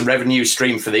creates a revenue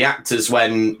stream for the actors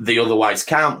when they otherwise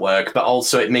can't work, but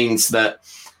also it means that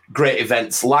great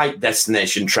events like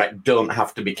Destination Trek don't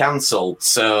have to be cancelled.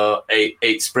 So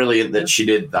it's brilliant that she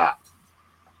did that.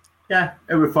 Yeah,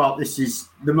 and we thought this is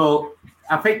the more...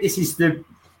 I think this is the...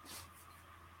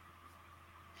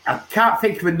 I can't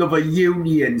think of another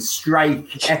union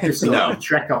strike episode of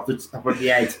Trek off the top of the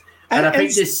head. And I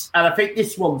think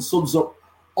this one sums up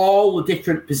all the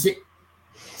different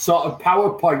sort of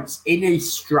PowerPoints in a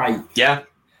strike. Yeah.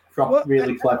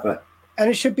 Really clever. And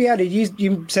it should be added.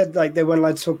 You said like they weren't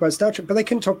allowed to talk about Star Trek, but they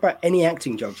couldn't talk about any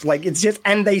acting jobs. Like it's just,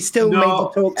 and they still made the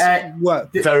talks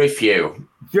work.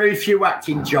 Very few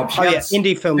acting jobs.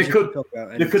 Indie films.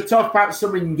 They could talk about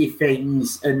some indie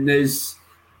things, and there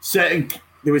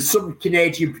was some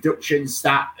Canadian productions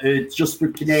that just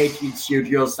with Canadian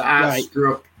studios that are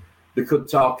struck. They could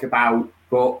talk about,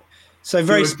 but so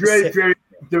very specific.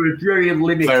 They were very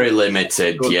limited. Very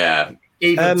limited, yeah.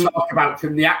 Even talk about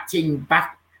from the acting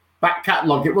back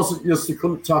catalogue. It wasn't just they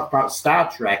couldn't talk about Star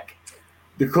Trek.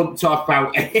 They couldn't talk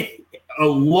about a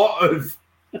lot of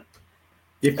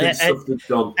different stuff they've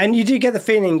done. And you do get the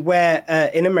feeling where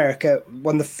in America,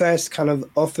 one of the first kind of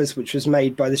offers which was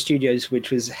made by the studios, which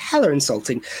was hella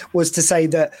insulting, was to say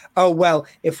that, oh, well,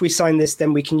 if we sign this,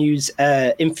 then we can use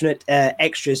infinite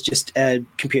extras, just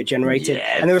computer generated.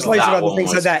 Yeah, and there was loads of other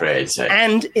things like that. Crazy.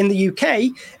 And in the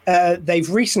UK, they've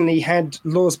recently had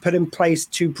laws put in place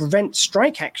to prevent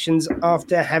strike actions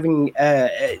after having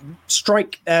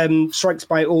strikes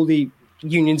by all the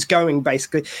unions going.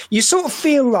 Basically, you sort of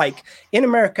feel like in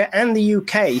America and the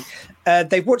UK,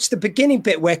 they've watched the beginning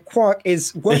bit where Quark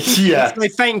is working. They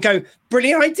faint and go,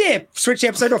 brilliant idea, switch the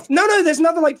episode off. No, there's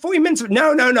another like 40 minutes of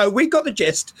no, we got the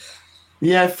gist.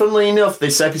 Yeah, funnily enough,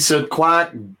 this episode Quark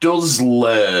does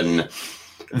learn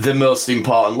the most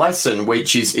important lesson,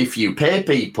 which is if you pay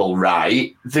people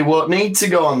right, they won't need to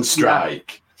go on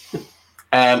strike.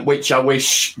 Which I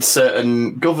wish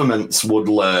certain governments would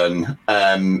learn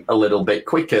a little bit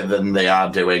quicker than they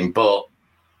are doing, but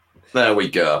there we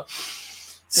go.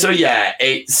 So yeah,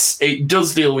 it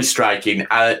does deal with striking,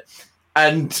 and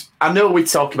I know we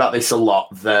talk about this a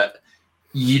lot, that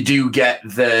you do get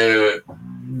the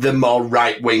more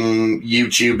right-wing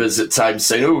YouTubers at times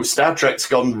saying, "Oh, Star Trek's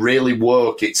gone really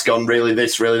woke, it's gone really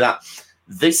this, really that."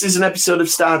 This is an episode of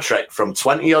Star Trek from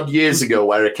 20-odd years ago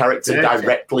where a character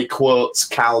directly quotes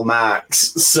Karl Marx.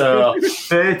 So,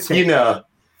 30. You know,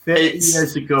 30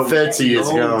 years ago. 30 years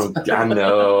ago. I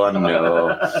know.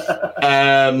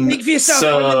 Speak for yourself.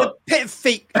 So, pit of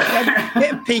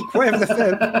peak, whatever the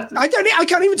film. I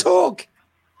can't even talk.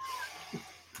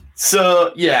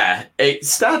 So, yeah,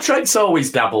 Star Trek's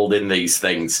always dabbled in these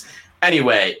things.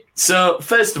 Anyway, so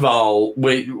first of all,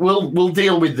 we'll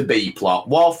deal with the B plot.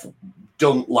 Worf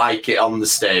don't like it on the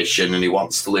station and he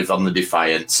wants to live on the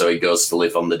Defiant, so he goes to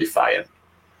live on the Defiant.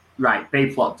 Right, B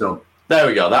plot done. There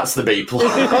we go, that's the B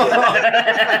plot.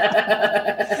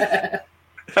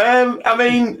 I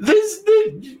mean,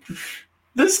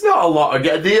 there's not a lot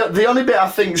of the only bit I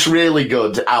think's really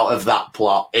good out of that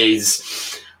plot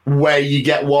is where you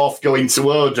get Worf going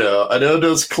to Odo, and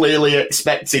Odo's clearly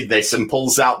expected this and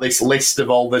pulls out this list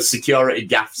of all the security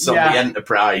gaffes on the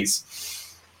Enterprise.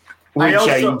 Which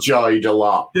I enjoyed a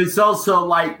lot. There's also,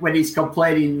 like, when he's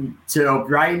complaining to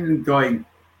O'Brien and going,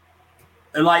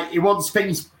 like, he wants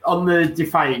things on the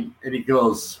Defiant, and he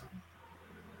goes,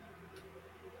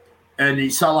 and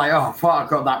it's all like, oh, I thought I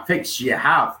got that fixed. You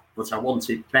have, but I want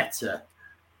it better.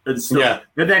 And stuff. Yeah.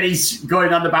 And then he's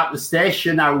going on about the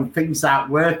station, how things aren't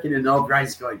working, and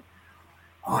O'Brien's going,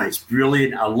 oh, it's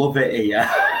brilliant. I love it here.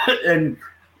 And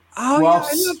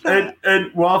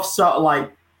Worf's sort of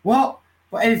like, what?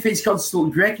 But everything's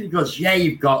constantly breaking. He goes, yeah,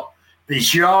 you've got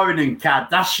Bajoran and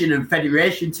Cardassian and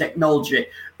Federation technology,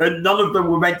 and none of them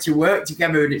were meant to work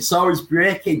together, and it's always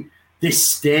breaking. This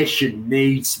station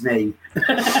needs me.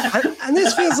 and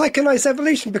this feels like a nice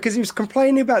evolution, because he was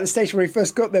complaining about the station when he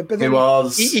first got there, but then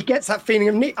he gets that feeling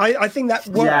of need. I think that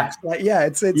works.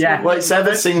 Yeah. Well, it's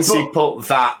ever since he put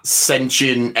that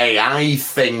sentient AI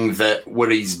thing that were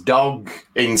his dog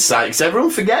inside, because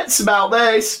everyone forgets about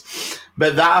this.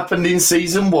 But that happened in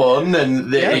season 1,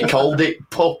 and he called it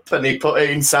Pup, and he put it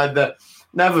inside the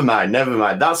Never mind.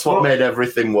 That's what made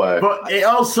everything work. But it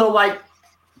also, like,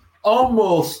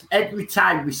 almost every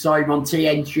time we saw him on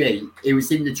TNG, he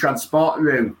was in the transporter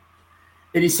room.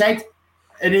 And he said,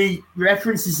 and he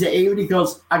references it here, and he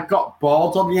goes, I got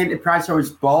bored on the Enterprise. I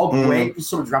was bored waiting for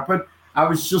something to happen. I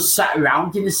was just sat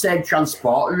around in the same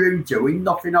transporter room doing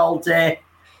nothing all day.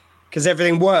 Because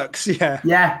everything works,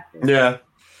 Yeah.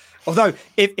 Although,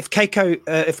 if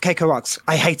Keiko asks,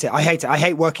 I hate it. I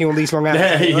hate working all these long hours.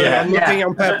 I'm not doing it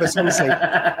on purpose, honestly.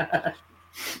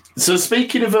 So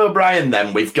speaking of O'Brien,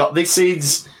 then we've got this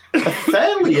is a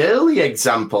fairly early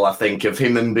example, I think, of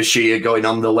him and Bashir going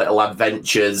on the little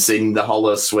adventures in the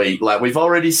Holosuite. Like we've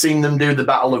already seen them do the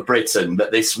Battle of Britain,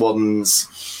 but this one's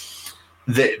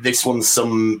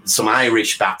some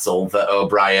Irish battle that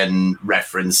O'Brien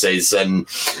references, and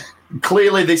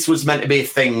clearly this was meant to be a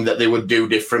thing that they would do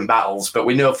different battles. But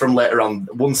we know from later on,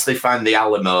 once they find the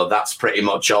Alamo, that's pretty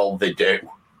much all they do.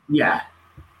 Yeah.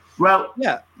 Well,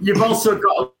 you've also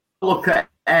got to look at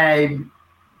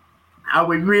are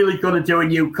we really going to do a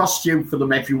new costume for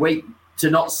them every week to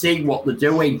not see what they're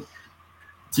doing,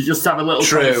 to just have a little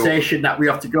conversation that we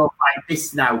have to go like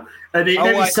this now. And it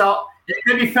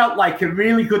maybe felt like a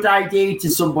really good idea to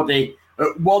somebody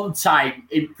at one time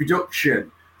in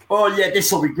production. Oh, yeah, this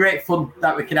will be great fun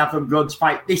that we can have them go to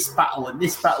fight this battle, and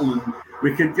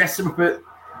we can dress them up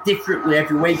differently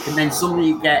every week. And then suddenly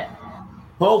you get,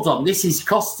 hold on, this is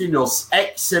costing us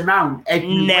X amount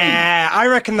every week. I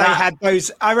reckon they had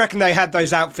those. I reckon they had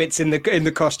those outfits in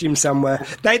the costume somewhere.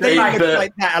 They look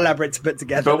like that elaborate to put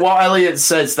together. But what Elliot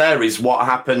says there is what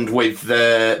happened with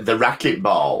the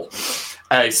racquetball.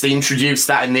 So they introduced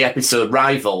that in the episode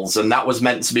Rivals, and that was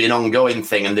meant to be an ongoing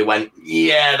thing. And they went,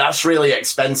 yeah, that's really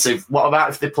expensive. What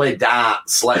about if they play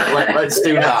darts? Let's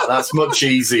do that. That's much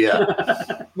easier.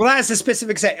 Well, that's a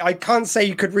specific set. I can't say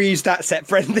you could reuse that set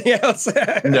for anything else.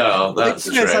 No, that's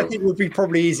true. I think it would be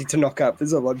probably easy to knock up,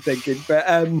 is all I'm thinking. But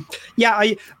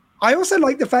I also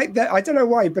like the fact that, I don't know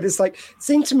why, but it's like, it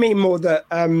seemed to me more that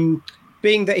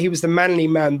being that he was the manly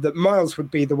man, that Miles would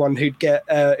be the one who'd get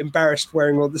embarrassed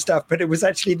wearing all the stuff, but it was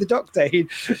actually the Doctor. He's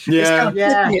kind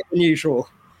of unusual.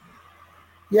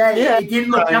 Yeah, he didn't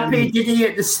look happy, did he,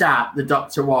 at the start, the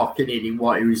Doctor walking in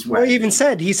what he was wearing? Well, he even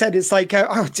said it's like,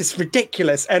 it's just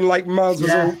ridiculous. And like Miles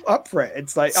was all up for it.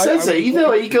 It's like,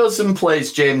 he goes and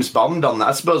plays James Bond on that.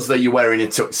 I suppose that you're wearing a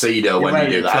tuxedo when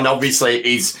you do that. And obviously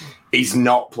he's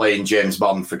not playing James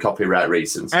Bond for copyright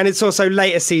reasons. And it's also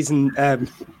later season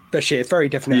Bashir, very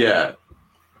different.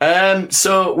 Yeah.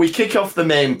 So we kick off the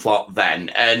main plot then,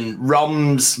 and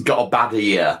Rom's got a bad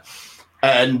ear.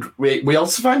 And we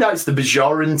also find out it's the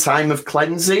Bajoran time of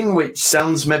cleansing, which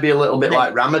sounds maybe a little bit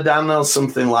like Ramadan or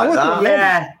something like that.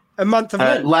 Yeah. A month of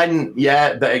Lent.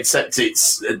 Lent, but except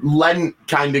it's Lent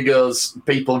kind of goes,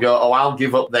 people go, oh, I'll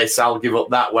give up this, I'll give up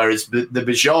that. Whereas the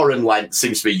Bajoran Lent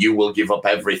seems to be, you will give up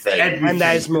everything. And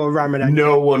there's more Ramadan.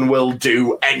 No one will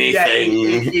do anything.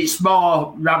 Yeah, it's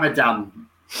more Ramadan.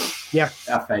 Yeah.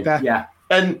 I think,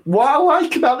 And what I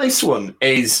like about this one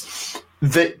is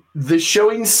that they're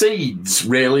showing seeds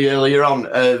really earlier on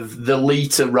of the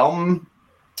Lita Rom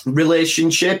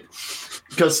relationship.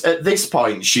 Because at this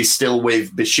point, she's still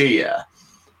with Bashir,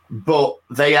 but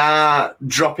they are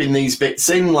dropping these bits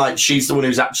in, like she's the one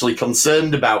who's actually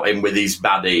concerned about him with his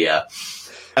bad ear.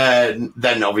 And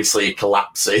then obviously he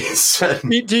collapses.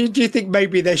 do you think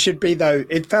maybe there should be, though?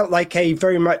 It felt like a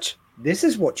very much, this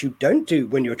is what you don't do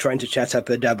when you're trying to chat up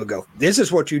a double girl. This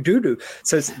is what you do.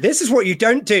 So this is what you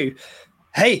don't do.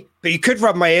 Hey, but you could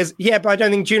rub my ears. Yeah, but I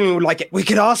don't think Julian would like it. We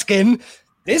could ask him.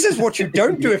 This is what you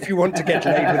don't do if you want to get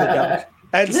laid with a double.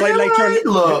 And it's like later on,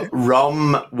 look,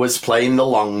 Rom was playing the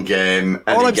long game.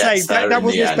 And all I'm saying, that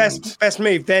was his best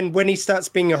move. Then when he starts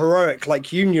being a heroic,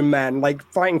 like Union man, like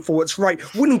fighting for what's right,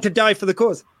 willing to die for the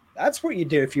cause, that's what you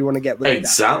do if you want to get with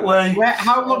exactly.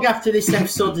 How long after this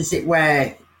episode is it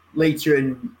where Lita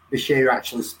and Bashir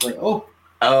actually split up?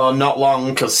 Oh, not long,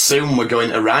 because soon we're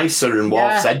going to Risa and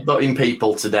Worf's headbutting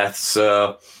people to death.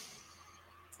 So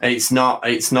it's not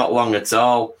long at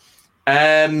all.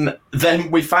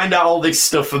 Then we find out all this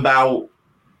stuff about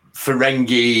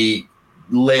Ferengi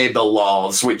labour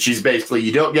laws, which is basically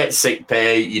you don't get sick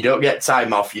pay, you don't get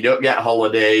time off, you don't get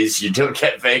holidays, you don't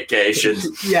get vacations.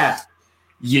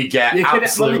 You get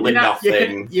absolutely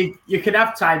nothing. You can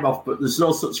have time off, but there's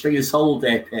no such thing as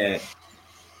holiday pay.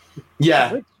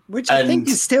 Yeah. Which I think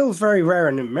is still very rare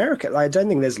in America. Like, I don't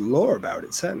think there's law about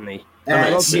it, certainly.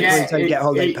 A lot of people don't get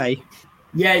holiday pay.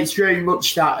 Yeah, it's very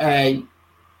much that...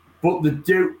 but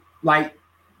the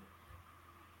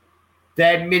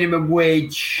their minimum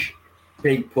wage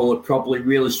people would probably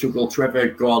really struggle to ever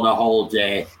go on a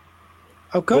holiday.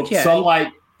 Oh God,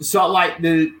 but sort of like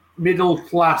the middle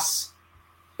class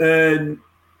earn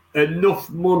enough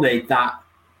money that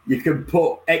you can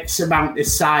put X amount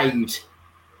aside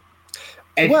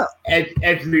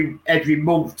every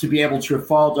month to be able to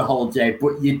afford a holiday,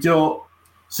 but you don't.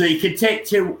 So you can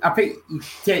take you can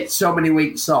take so many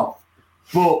weeks off,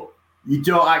 but you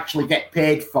don't actually get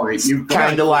paid for it. You've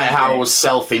kind of like how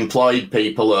self-employed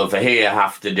people over here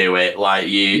have to do it. Like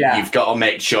you've got to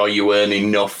make sure you earn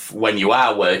enough when you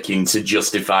are working to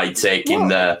justify taking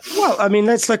the. Well, I mean,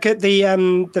 let's look at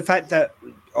the fact that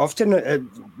often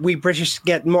we British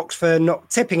get mocked for not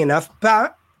tipping enough,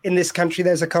 but in this country,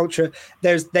 there's a culture.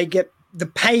 They get the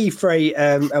pay for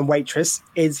a waitress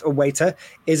is a waiter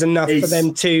is enough for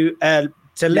them to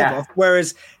live off,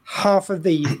 whereas half of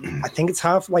the, I think it's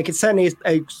half, like it certainly is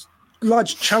a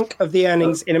large chunk of the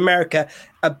earnings in America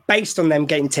are based on them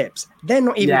getting tips. They're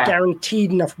not even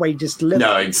guaranteed enough wages to live.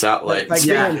 No, exactly.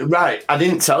 Right. I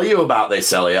didn't tell you about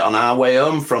this, Elliot. On our way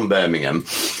home from Birmingham,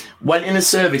 went in a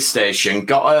service station,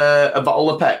 got a bottle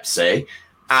of Pepsi.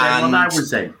 And when I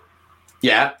was in.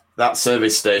 Yeah. That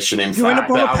service station, in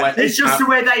fact. It's just the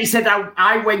way that he said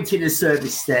I went in a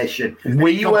service station.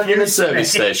 We went in a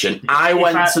service station. I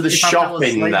went to the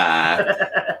shopping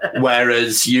there,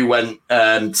 whereas you went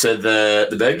to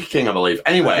the Burger King, I believe.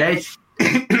 Anyway,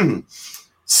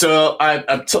 so I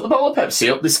took the bottle of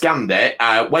Pepsi up, they scanned it,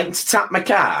 I went to tap my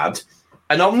card,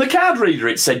 and on the card reader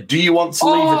it said, "Do you want to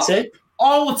leave a tip?"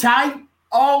 All the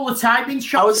time in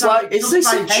shops. I was like, is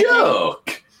this a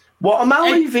joke? What am I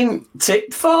leaving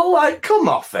tip for? Like, come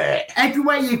off it.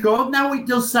 Everywhere you go now, it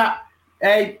does that.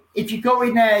 If you go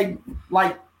in,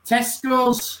 like,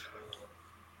 Tesco's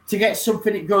to get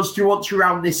something, it goes, "Do you want to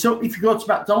round this up?" If you go to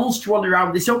McDonald's, "Do you want to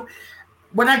round this up?"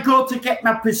 When I go to get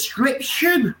my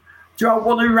prescription, do I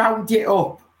want to round it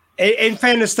up? In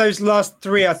fairness, those last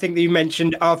three, I think that you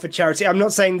mentioned, are for charity. I'm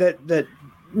not saying that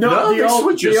No, this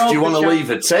would just, "Do you want to leave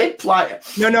a tip?" Like,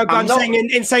 no, but I'm saying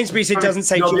in Sainsbury's it doesn't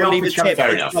say, "Do you want to leave a tip?"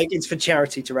 Fair enough. Like, it's for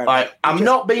charity to round. Like, I'm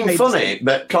not being funny,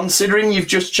 but considering you've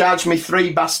just charged me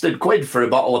 £3 for a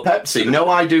bottle of Pepsi, no,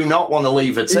 I do not want to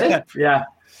leave a tip. Yeah.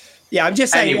 I'm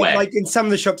just saying, like in some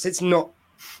of the shops, it's not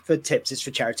for tips; it's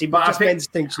for charity. But just made a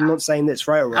distinction. I'm not saying that's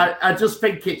right or wrong. I just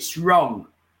think it's wrong.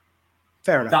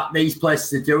 Fair enough. That these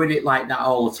places are doing it like that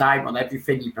all the time on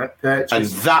everything you purchase, and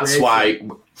that's why.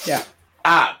 Yeah.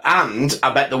 And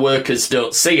I bet the workers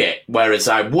don't see it, whereas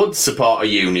I would support a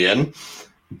union,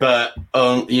 but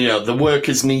the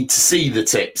workers need to see the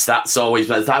tips. That's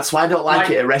why I don't like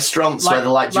it at restaurants where they're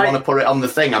like, "Do you want to put it on the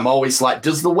thing?" I'm always like,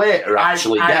 does the waiter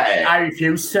actually get it? I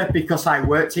refuse to, because I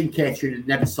worked in catering and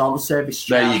never saw the service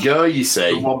charge. There you go, you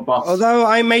see. Although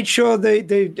I made sure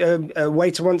the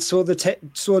waiter once saw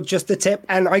just the tip,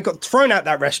 and I got thrown out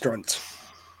that restaurant.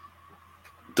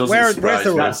 Doesn't surprise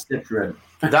me. That's different.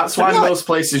 That's why most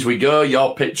places we go,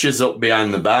 your picture's up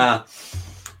behind the bar.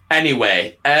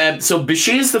 Anyway, so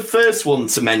Bashir's the first one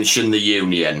to mention the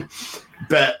union,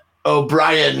 but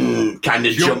O'Brien kind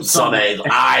of jumps on it.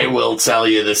 "I will tell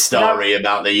you the story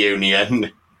about the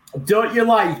union." Don't you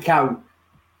like how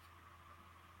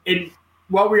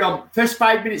while we're on first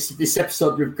 5 minutes of this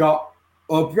episode, we've got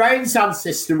O'Brien's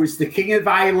ancestor was the King of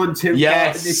Ireland who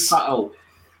fought in this battle.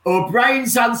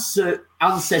 O'Brien's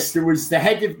ancestor was the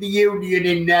head of the union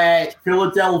in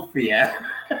Philadelphia.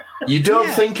 You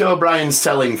don't think O'Brien's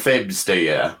telling fibs, do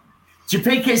you? Do you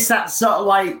think it's that sort of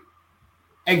like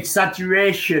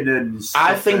exaggeration and stuff?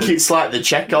 I think it's like the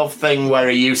Chekhov thing where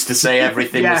he used to say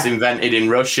everything was invented in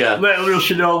Russia. Little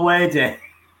Russian old lady.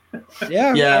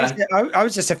 Yeah. I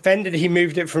was just offended he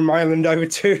moved it from Ireland over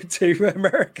to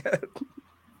America.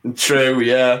 True,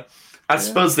 yeah. I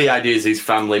suppose the idea is his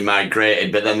family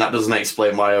migrated, but then that doesn't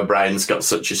explain why O'Brien's got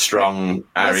such a strong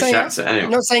Irish accent. Anyway.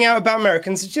 I'm not saying out about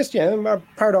Americans, it's just, a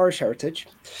proud Irish heritage.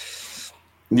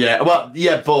 Yeah, but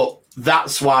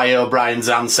that's why O'Brien's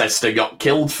ancestor got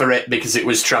killed for it, because it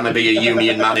was trying to be a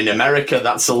union man in America.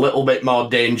 That's a little bit more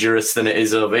dangerous than it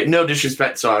is over here. No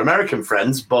disrespect to our American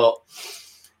friends, but,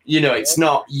 it's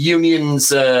not.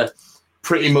 Unions are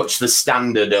pretty much the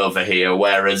standard over here,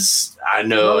 whereas I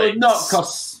know it's... Not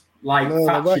because...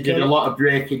 Thatcher did a lot of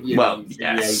breaking unions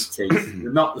in the 80s.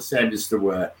 They're not the same as they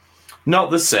were.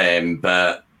 Not the same,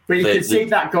 but... But you can see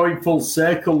that going full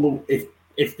circle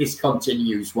if this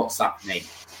continues, what's happening.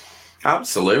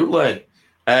 Absolutely.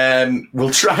 We'll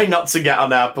try not to get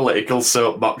on our political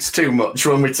soapbox too much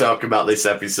when we talk about this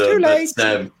episode. Too late.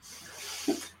 But,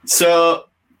 so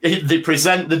they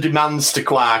present the demands to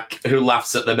Quark, who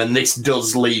laughs at them, and this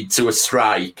does lead to a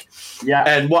strike. Yeah.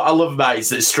 And what I love about it is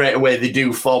that straight away they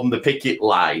do form the picket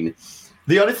line.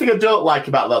 The only thing I don't like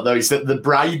about that, though, is that they're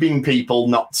bribing people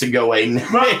not to go in.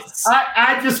 Well,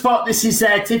 I just thought this is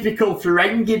typical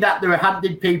Ferengi, that they were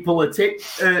handing people a tip,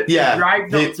 bribe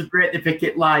not to break the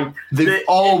picket line. They've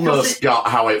almost got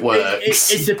how it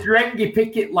works. It's a Ferengi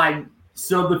picket line,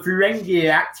 so the Ferengi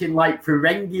are acting like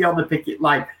Ferengi on the picket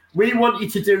line. We want you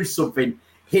to do something.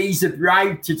 He's a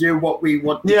bribe to do what we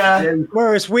want you to do.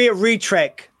 Whereas we at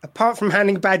Retrek, apart from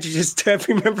handing badges to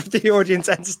every member of the audience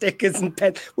and stickers and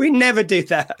pens, we never do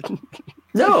that.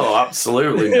 No,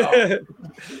 absolutely not.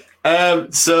 Then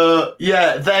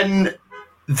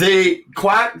the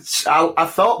Quarks, I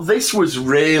thought this was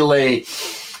really...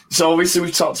 So obviously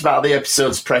we've talked about the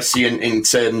episode's prescient in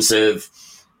terms of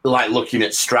like looking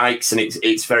at strikes, and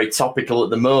it's very topical at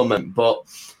the moment, but...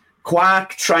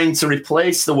 Quark trying to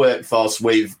replace the workforce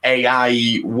with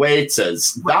AI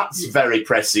waiters, that's very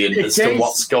prescient as to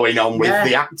what's going on with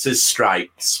the actors' strike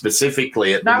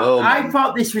specifically at the moment. I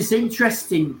thought this was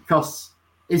interesting because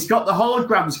it's got the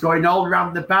holograms going all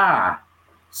around the bar.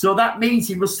 So that means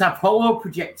he must have holo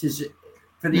projectors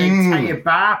for the entire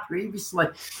bar previously.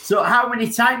 So how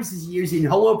many times is he using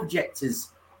holo projectors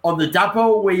on the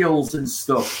Dabo wheels and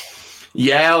stuff?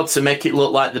 Yeah, or to make it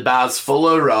look like the bar's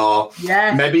fuller, or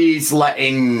maybe he's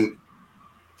letting.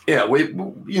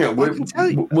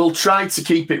 We'll try to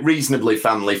keep it reasonably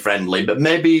family friendly, but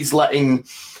maybe he's letting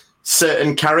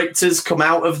certain characters come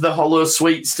out of the holo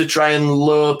suites to try and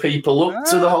lure people up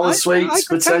to the holo suites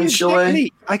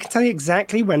potentially. I can tell you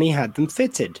exactly when he had them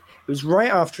fitted. It was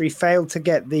right after he failed to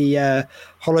get the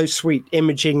holo suite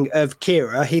imaging of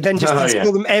Kira. He then just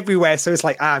installed them everywhere, so it's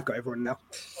like, I've got everyone now.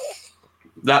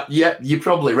 You're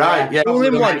probably right. Yeah, all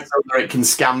in one. So it can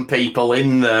scam people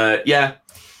in the Yeah,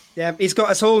 he's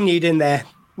got us all nude in there.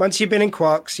 Once you've been in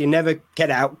Quarks, you never get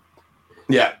out.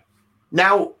 Yeah.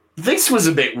 Now, this was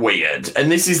a bit weird,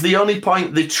 and this is the only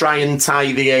point they try and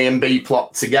tie the A and B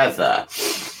plot together,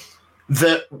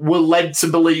 that we're led to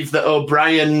believe that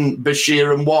O'Brien,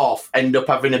 Bashir, and Worf end up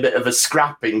having a bit of a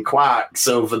scrap in Quarks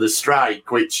over the strike,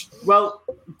 which... Well,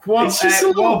 Quark, it's just a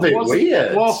little bit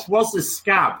weird. Worf was a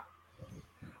scab.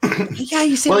 Yeah,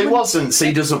 you see. Well, he wasn't, so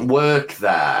he doesn't work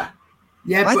there.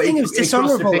 Yeah, I but think it was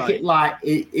dishonourable.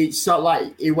 It's sort of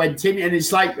like he went in, and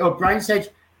it's like O'Brien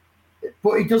said,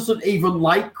 but he doesn't even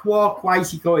like Quark. Why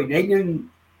is he going in? And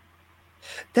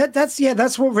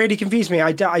that's what really confused me.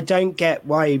 I don't get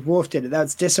why Worf did it.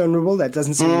 That's dishonourable. That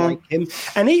doesn't seem like him.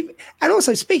 And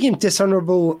also speaking of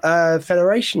dishonourable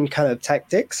Federation kind of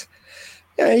tactics.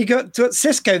 You got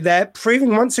Cisco there,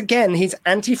 proving once again he's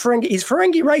anti-Ferengi. He's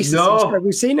Ferengi racist. No.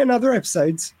 We've seen in other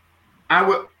episodes.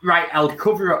 I'll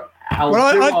cover it. I've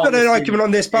got an argument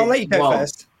on this, but I'll let you go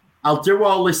first. I'll do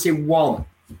all this in one.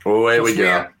 Oh, here we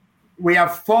go. We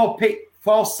have four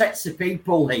sets of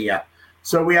people here.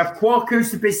 So we have Quark,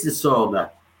 who's the business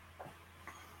owner.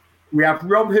 We have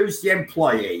Rom, who's the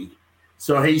employee.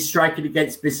 So he's striking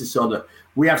against business owner.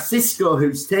 We have Cisco,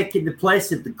 who's taking the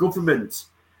place of the government.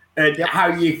 And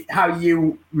how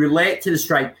you relate to the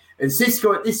strike. And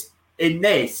Cisco in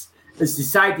this has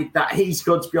decided that he's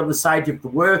going to be on the side of the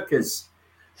workers.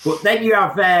 But then you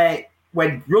have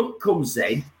when Brunt comes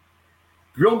in,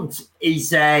 Brunt is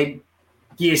the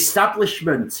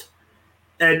establishment,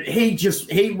 and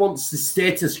he wants the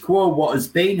status quo, what has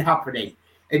been happening,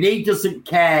 and he doesn't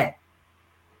care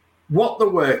what the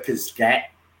workers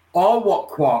get or what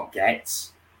Quark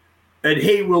gets. And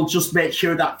he will just make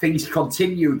sure that things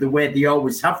continue the way they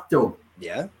always have done.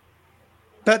 Yeah.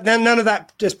 But then none of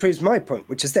that just proves my point,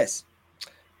 which is this.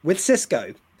 With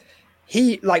Cisco,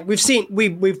 we've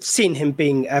seen him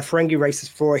being a Ferengi racist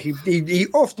before. He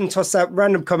often tosses out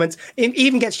random comments. He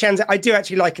even gets challenged. I do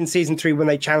actually like in season 3 when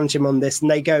they challenge him on this, and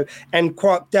they go, and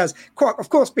Quark, of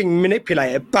course, being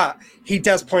manipulated, but he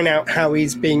does point out how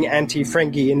he's being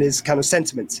anti-Ferengi in his kind of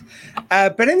sentiments.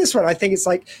 But in this one, I think it's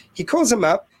like he calls him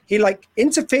up. He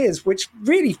interferes, which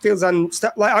really feels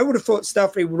like I would have thought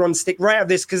Starfleet would want to stick right out of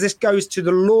this, because this goes to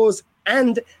the laws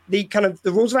and the kind of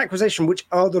the rules of acquisition, which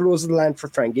are the laws of the land for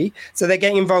Ferengi. So they're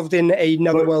getting involved in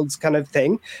another world's kind of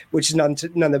thing, which is none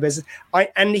of their business.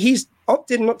 And he's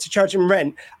opted not to charge him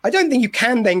rent. I don't think you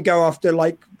can then go after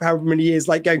however many years,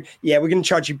 going, yeah, we're going to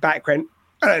charge you back rent.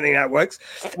 I don't think that works.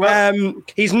 Well,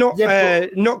 he's not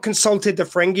consulted the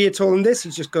Ferengi at all in this.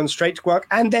 He's just gone straight to Quark.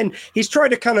 And then he's tried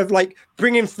to kind of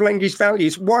bring in Ferengi's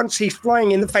values once he's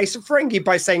flying in the face of Ferengi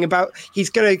by saying about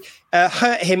he's going to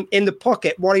hurt him in the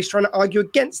pocket while he's trying to argue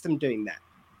against them doing that.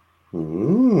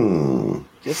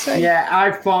 Just saying. Yeah,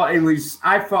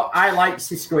 I liked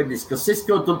Cisco in this because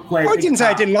Cisco doesn't play. I didn't say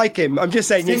I didn't like him. I'm just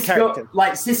saying his character.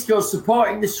 Cisco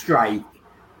supporting the strike.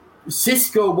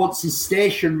 Cisco wants his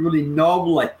station running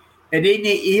normally. And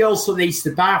he also needs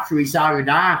the bar for his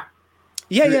R&R.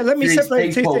 Yeah. Let me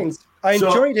separate two things. I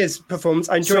enjoyed his performance.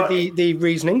 I enjoyed the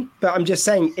reasoning, but I'm just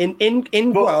saying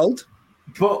in world.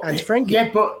 But and Frankie. Yeah,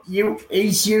 but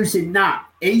he's using that.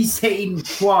 He's hitting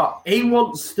Quark. He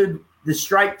wants the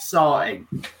strike sorting,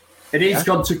 and he's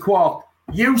gone to Quark.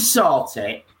 You sort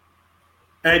it,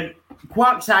 and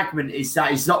Quark's argument is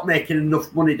that he's not making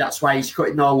enough money. That's why he's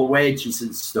cutting all the wages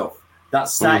and stuff.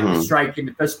 That's starting the strike in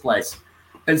the first place.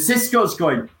 And Cisco's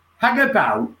going, hang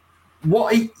about.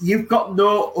 You've got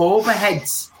no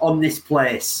overheads on this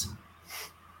place.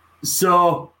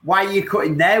 So why are you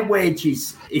cutting their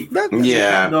wages if you've got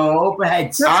no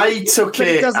overheads? I took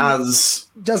it as...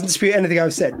 Doesn't dispute anything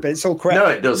I've said, but it's all correct. No,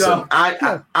 it doesn't.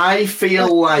 No. I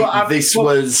feel like this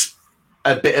was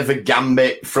a bit of a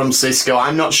gambit from Cisco.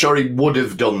 I'm not sure he would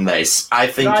have done this. I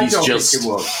think he's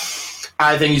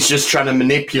just trying to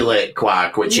manipulate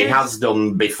Quark, which he has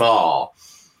done before,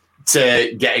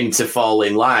 to get him to fall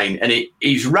in line. And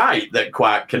he's right that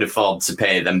Quark can afford to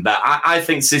pay them, but I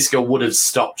think Cisco would have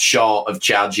stopped short of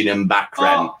charging him back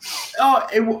rent.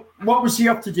 What was he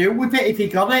up to do with it if he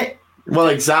got it? Well,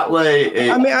 exactly.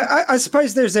 I mean, I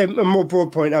suppose there's a more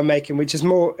broad point I'm making, which is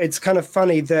it's kind of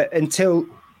funny that until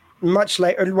much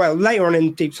later on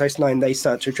in Deep Space Nine, they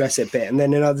start to address it a bit, and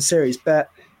then in other series, but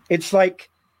it's like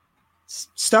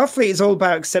Starfleet is all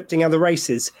about accepting other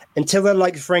races until they're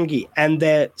like Ferengi, and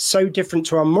they're so different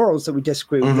to our morals that we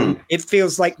disagree with them. It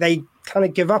feels like they kind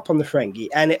of give up on the Ferengi,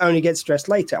 and it only gets addressed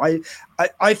later.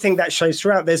 I think that shows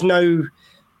throughout. There's no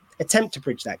attempt to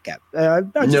bridge that gap.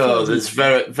 No, there's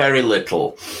very, very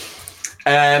little.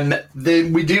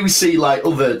 We do see like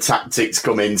other tactics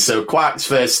come in. So Quark's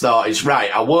first thought is,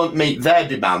 right, I won't meet their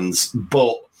demands,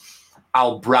 but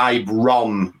I'll bribe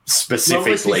Rom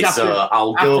specifically, so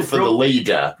I'll go for the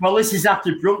leader. Well, this is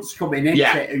after Brunt's come in, isn't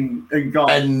it, and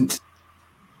gone. And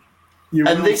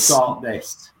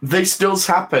this does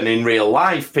happen in real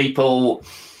life. People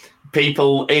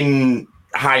in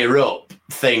higher up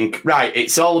think, right,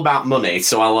 it's all about money,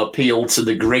 so I'll appeal to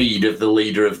the greed of the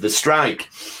leader of the strike.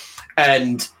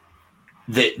 And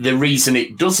the reason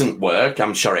it doesn't work,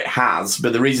 I'm sure it has,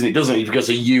 but the reason it doesn't is because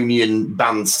a union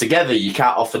bands together. You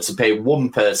can't offer to pay one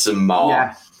person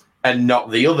more and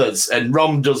not the others. And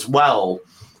Rom does well.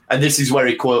 And this is where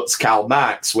he quotes Karl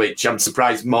Marx, which I'm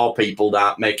surprised more people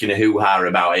aren't making a hoo-ha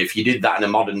about. If you did that in a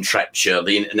modern Trek show,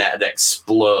 the internet would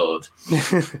explode.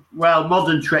 Well,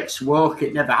 modern Trek's woke.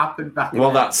 It never happened back then.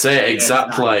 Well, that's it,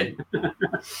 exactly.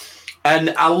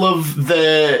 And I love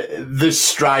the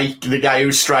strike, the guy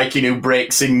who's striking who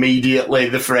breaks immediately,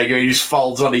 the Ferengi who just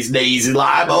falls on his knees and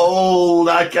like, I'm old,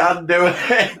 I can't do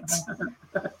it.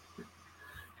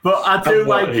 But I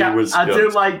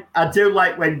do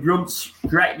like when Brunt's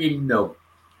threatening them,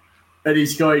 and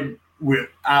he's going,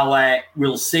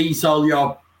 we'll seize all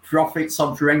your profits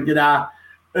on Ferengi,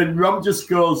 and Rom just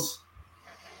goes,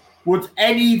 would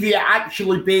any of you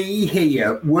actually be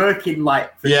here working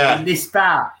in this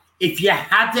bar if you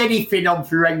had anything on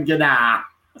Ferengi?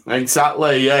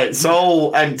 Exactly, yeah. It's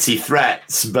all empty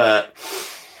threats, but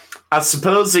I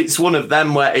suppose it's one of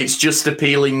them where it's just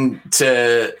appealing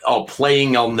to or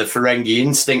playing on the Ferengi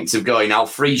instinct of going, I'll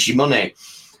freeze your money.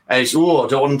 And it's, I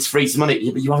don't want to freeze money.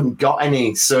 Yeah, but you haven't got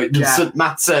any, so it doesn't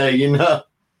matter, you know.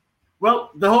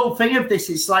 Well, the whole thing of this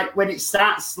is like when it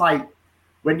starts, like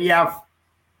when you have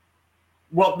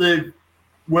what the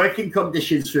working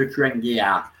conditions for Ferengi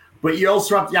are, but you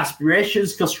also have the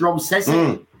aspirations, because Rom says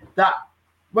that,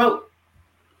 well,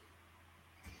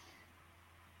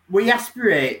 we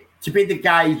aspirate to be the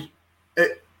guy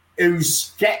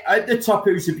who's at the top,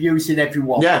 who's abusing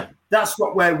everyone. Yeah. That's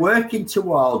what we're working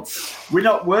towards. We're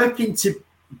not working to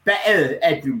better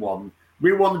everyone.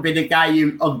 We want to be the guy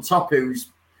on top who's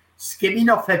skimming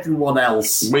off everyone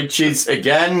else. Which is,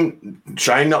 again,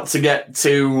 trying not to get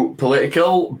too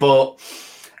political, but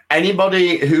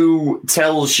anybody who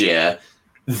tells you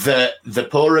that the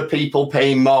poorer people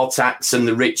paying more tax and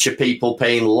the richer people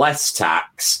paying less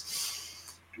tax,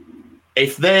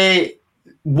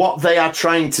 what they are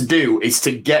trying to do is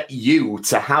to get you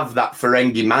to have that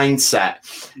Ferengi mindset.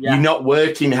 Yeah. You're not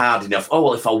working hard enough. Oh,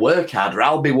 well, if I work harder,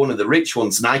 I'll be one of the rich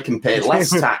ones and I can pay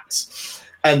less tax.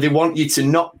 And they want you to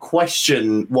not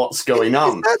question what's going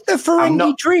on. Is that the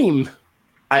Ferengi dream?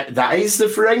 That is the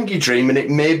Ferengi dream, and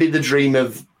it may be the dream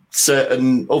of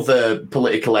certain other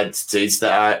political entities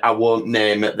that I won't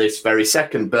name at this very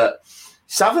second, but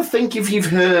just have a think if you've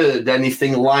heard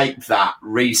anything like that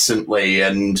recently,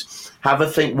 and have a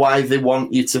think why they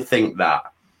want you to think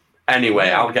that. Anyway,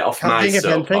 I'll get off my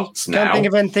soapbox now. Can't think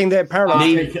of anything that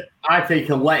apparently... I think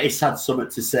Lettuce had something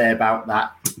to say about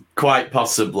that. Quite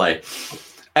possibly.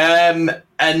 And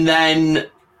then,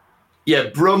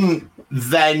 Brum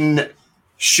then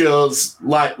shows,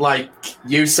 like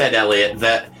you said, Elliot,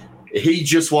 that he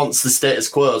just wants the status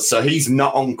quo. So he's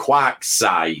not on Quark's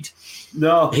side.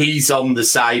 No. He's on the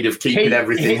side of keeping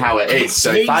everything how it is.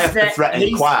 So if I have to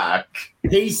threaten Quark...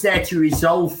 He's there to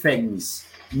resolve things,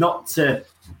 not to...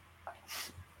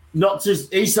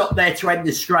 He's not there to end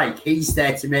the strike. He's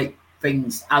there to make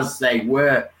things as they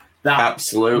were.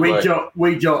 Absolutely.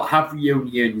 We don't have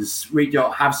unions. We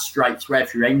don't have strikes where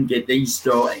Ferengi. These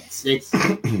don't exist.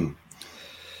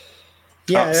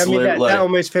 Yeah, absolutely. I mean, that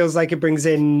almost feels like it brings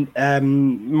in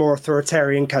more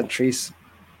authoritarian countries.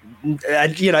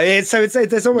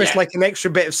 There's almost like an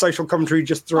extra bit of social commentary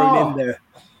just thrown in there.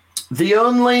 The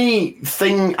only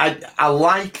thing I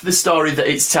like the story that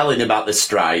it's telling about the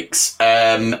strikes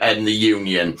and the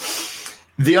union.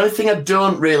 The only thing I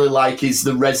don't really like is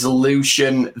the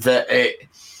resolution that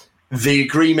the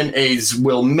agreement is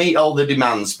we'll meet all the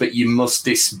demands, but you must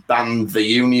disband the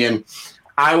union.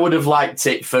 I would have liked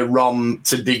it for Rom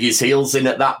to dig his heels in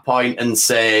at that point and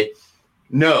say,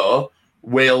 no,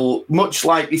 we'll, much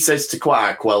like he says to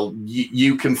Quark, well,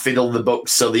 you can fiddle the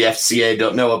books so the FCA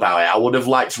don't know about it. I would have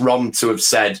liked Rom to have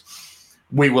said,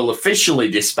 we will officially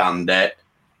disband it,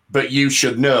 but you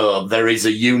should know there is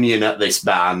a union at this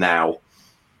bar now.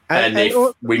 And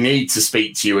if we need to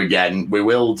speak to you again, we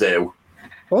will do.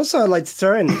 Also, I'd like to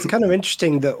throw in, it's kind of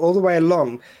interesting that all the way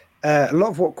along, a lot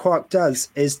of what Quark does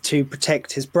is to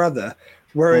protect his brother.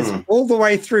 Whereas all the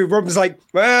way through, Rom's like,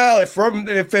 well,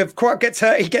 if Quark gets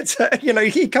hurt, he gets hurt.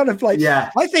 He kind of like,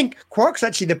 I think Quark's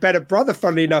actually the better brother,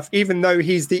 funnily enough, even though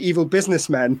he's the evil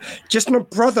businessman. Just on a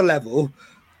brother level,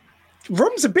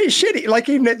 Rom's a bit shitty. Like,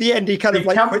 even at the end, he kind of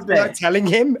like quit without telling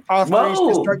him after he's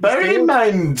just drugged. Bear in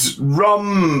mind,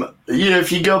 Rom,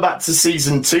 if you go back to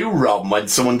season 2, Rom, when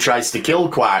someone tries to kill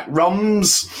Quark,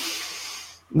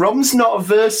 Rom's not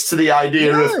averse to the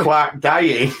idea of Quark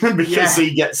dying because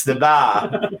he gets the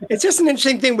bar. It's just an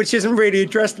interesting thing which isn't really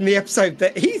addressed in the episode,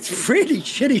 that he's really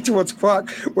shitty towards Quark,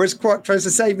 whereas Quark tries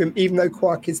to save him, even though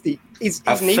Quark is the...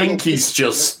 I think he's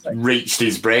just reached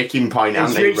his breaking point,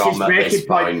 hasn't he, Rom, at this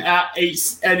point?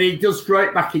 And he does throw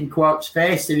it back in Quark's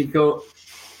face, and he goes,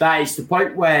 that is the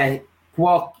point where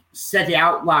Quark said it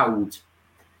out loud.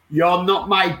 You're not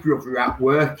my brother at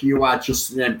work, you are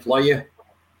just an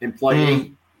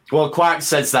employee. Well, Quark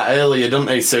says that earlier, doesn't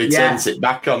he? So he turns it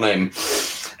back on him.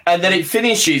 And then it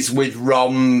finishes with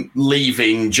Rom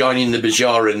leaving, joining the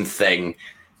Bajoran thing,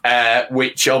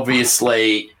 which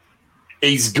obviously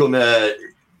is gonna...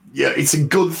 it's a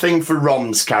good thing for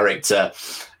Rom's character.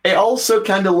 It also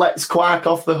kind of lets Quark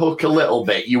off the hook a little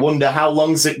bit. You wonder how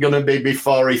long's it going to be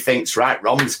before he thinks, right,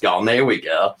 Rom's gone, here we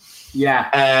go.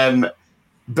 Yeah.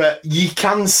 But you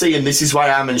can see, and this is why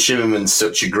Armin Shimmerman's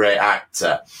such a great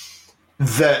actor,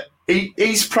 that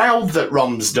he's proud that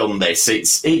Rom's done this.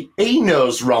 He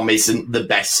knows Rom isn't the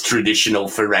best traditional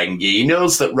Ferengi. He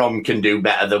knows that Rom can do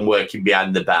better than working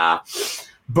behind the bar.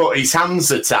 But his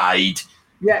hands are tied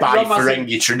by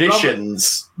Ferengi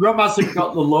traditions. Rom hasn't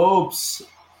got the lobes.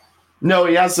 No,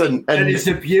 he hasn't. And he's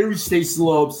abused these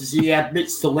lobes, as he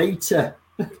admits to later.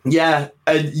 Yeah,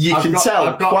 and you can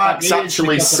tell Quark's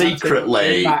actually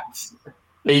secretly...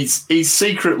 He's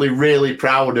secretly really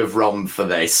proud of Rom for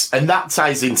this. And that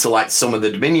ties into like some of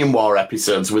the Dominion War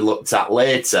episodes we looked at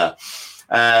later.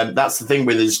 That's the thing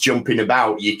with us jumping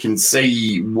about. You can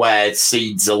see where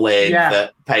seeds are laid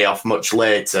that pay off much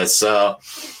later. So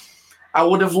I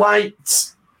would have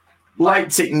liked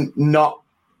it not...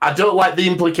 I don't like the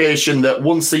implication that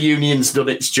once the union's done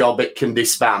its job, it can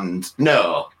disband.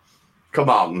 No. Come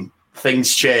on.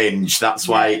 Things change. That's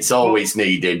why it's always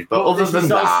needed. But other than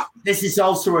that... This is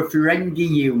also a Ferengi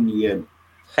union.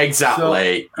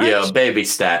 Exactly. So, baby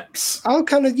steps. I'll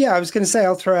kind of, I was going to say,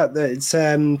 I'll throw out that it's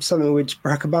something which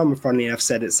Barack Obama, funnily enough,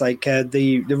 said. It's like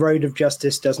the road of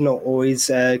justice does not always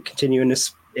continue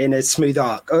in a smooth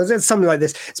arc. Or it's something like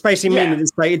this. It's basically meaning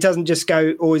it's like it doesn't just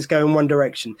always go in one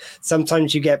direction.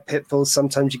 Sometimes you get pitfalls.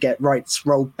 Sometimes you get rights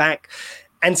rolled back.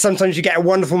 And sometimes you get a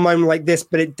wonderful moment like this,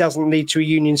 but it doesn't lead to a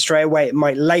union straight away. It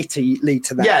might later lead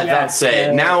to that. Yeah, that's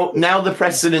it. Now the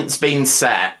precedent's been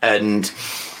set, and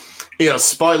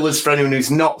spoilers for anyone who's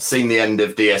not seen the end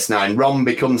of DS9. Rom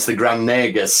becomes the Grand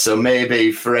Nagus, so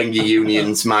maybe Ferengi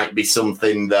unions might be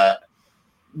something that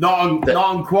not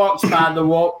on Quark's bar, the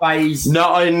walk bys.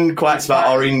 Not in Quark's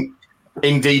bar, or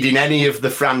indeed in any of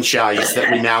the franchise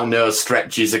that we now know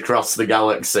stretches across the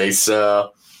galaxy.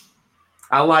 So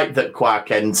I like that Quark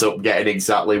ends up getting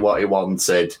exactly what he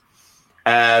wanted.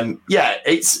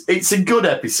 It's a good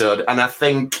episode, and I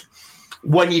think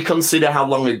when you consider how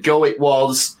long ago it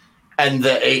was, and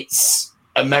that it's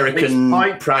American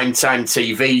primetime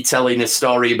TV telling a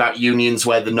story about unions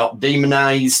where they're not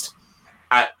demonised,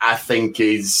 I think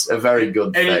is a very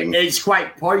good thing. It's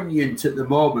quite poignant at the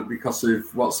moment because of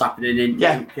what's happening in the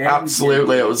UK.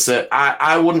 Absolutely. It was.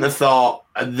 I wouldn't have thought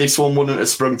this one wouldn't have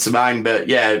sprung to mind, but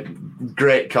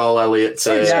great call, Elliot, to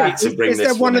bring this one in. Is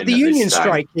there one of the unions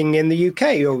striking in the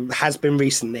UK, or has been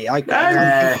recently?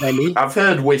 I've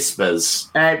heard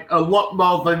whispers. A lot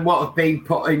more than what have been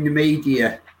put in the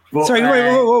media. But, sorry,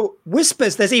 wait,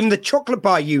 whispers. There's even the chocolate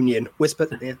bar union. Whisper.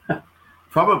 Yeah.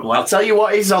 Probably. I'll tell you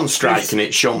what is on strike, and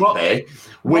it shouldn't be.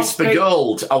 Whisper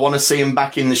Gold. I want to see them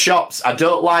back in the shops. I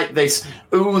don't like this.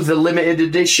 Ooh, the limited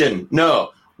edition.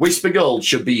 No, Whisper Gold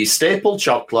should be your staple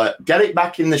chocolate. Get it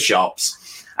back in the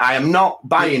shops. I am not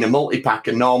buying a multi-pack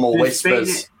of normal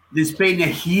Whispers. There's been a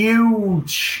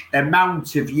huge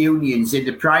amount of unions in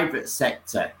the private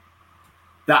sector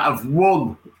that have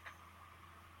won.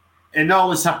 And all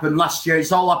this happened last year.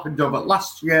 It's all happened over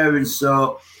last year, and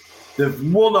so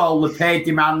they've won all the pay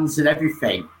demands and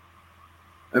everything,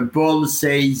 and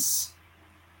bonuses,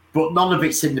 but none of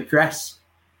it's in the press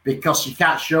because you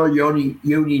can't show your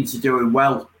unions are doing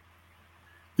well.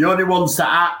 The only ones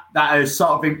that are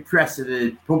sort of in press are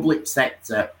the public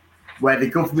sector, where the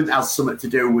government has something to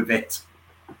do with it.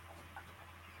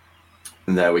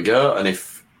 And there we go. And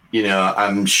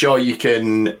I'm sure you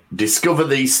can discover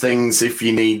these things if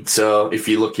you need to, if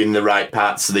you look in the right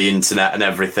parts of the internet and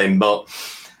everything. But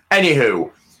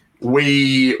anywho,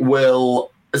 we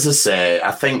will, as I say,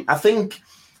 I think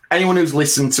anyone who's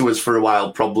listened to us for a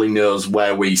while probably knows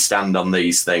where we stand on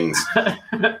these things.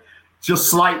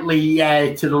 Just slightly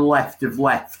to the left of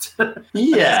left.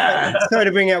 Yeah. Sorry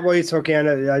to bring out what you're talking. I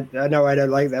know I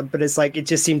don't like that, but it's like it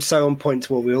just seems so on point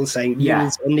to what we're all saying.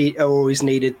 Unions are always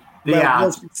needed. They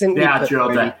are,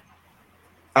 Jordan.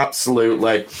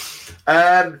 Absolutely.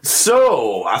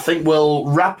 So I think we'll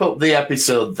wrap up the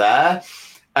episode there.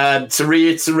 To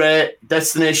reiterate,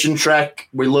 Destination Trek,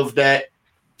 we loved it.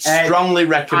 Strongly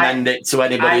recommend it to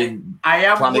anybody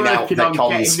planning out their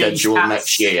con schedule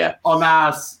next year. On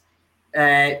our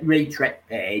Retrek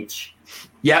page.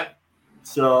 Yep.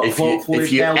 So if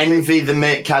you envy the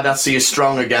Make Cardassia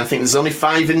Strong again, I think there's only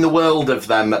 5 in the world of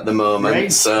them at the moment. 3.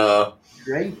 So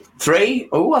 3?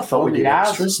 Oh, I thought we did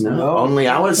extras. No, only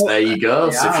ours. There you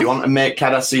go. So if you want to make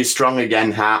Cardassia Strong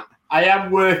again, I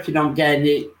am working on getting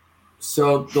it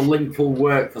so the link will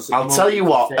work. I'll tell you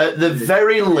what, at the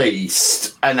very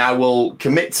least, and I will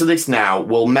commit to this now,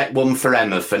 we'll make one for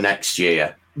Emma for next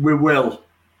year. We will.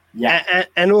 Yeah,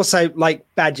 and also like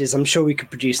badges. I'm sure we could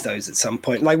produce those at some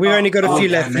point. Like we've only got a few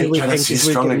left.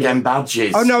 Strong again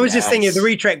badges. Oh no, I was just thinking of the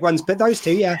Retrek ones, but those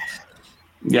two, yeah.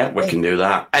 Yeah, we can do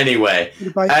that. Anyway,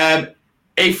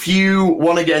 if you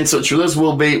want to get in touch with us,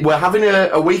 we're having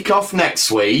a week off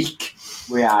next week.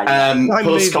 We are.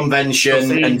 Post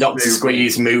convention and Dr.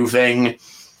 Squeeze moving.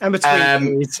 And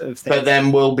between but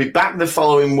then we'll be back the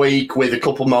following week with a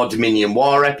couple more Dominion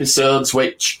War episodes,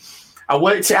 which I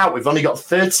worked it out. We've only got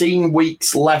 13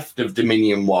 weeks left of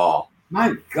Dominion War.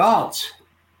 My God,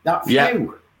 that's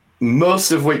few.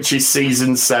 Most of which is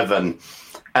season 7.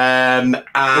 And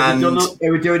they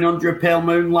were doing Under a Pale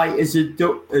Moonlight as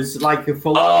like a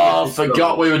full. Oh,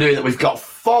 forgot we were doing that. We've got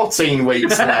 14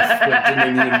 weeks left of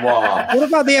Dominion War. What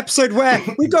about the episode where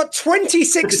we got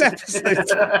 26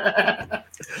 episodes?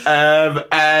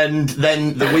 And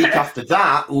then the week after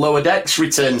that, Lower Decks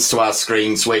returns to our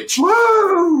screens, which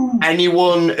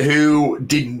anyone who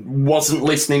wasn't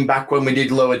listening back when we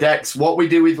did Lower Decks, what we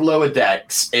do with Lower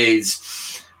Decks is,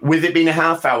 with it being a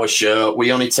half-hour show,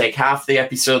 we only take half the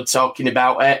episode talking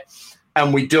about it,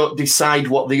 and we don't decide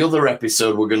what the other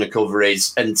episode we're going to cover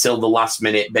is until the last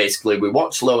minute. Basically, we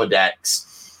watch Lower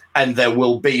Decks, and there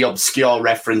will be obscure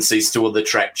references to other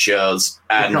Trek shows,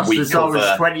 and because there's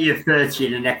always 20 or 30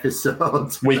 in an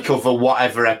episode. We cover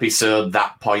whatever episode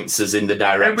that points us in the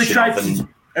direction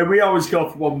and we always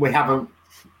go for one we haven't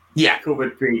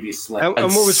covered previously. And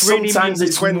what was really sometimes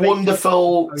it's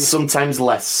wonderful, sometimes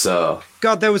less so.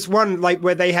 God, there was one like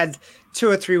where they had 2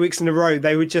 or 3 weeks in a row,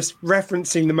 they were just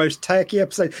referencing the most turkey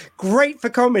episode. Great for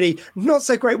comedy, not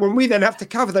so great when we then have to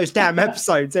cover those damn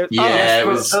episodes. At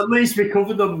least we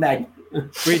covered them then.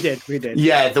 We did.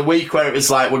 Yeah, the week where it was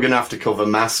like, we're going to have to cover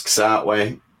masks, aren't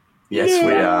we? Yes,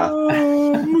 we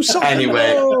are.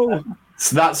 Anyway,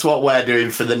 so that's what we're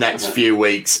doing for the next few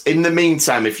weeks. In the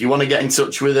meantime, if you want to get in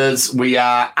touch with us, we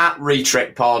are at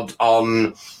Retrek Pod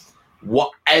on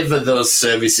whatever those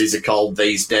services are called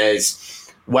these days.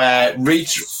 We're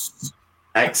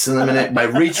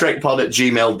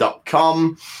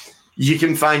retrekpod@gmail.com. You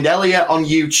can find Elliot on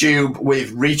YouTube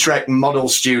with Retrek Model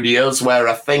Studios, where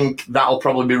I think that'll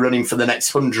probably be running for the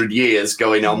next 100 years,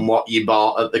 going on what you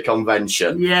bought at the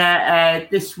convention. Yeah,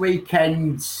 this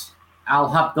weekend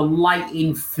I'll have the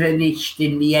lighting finished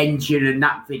in the engine and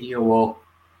that video up,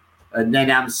 and then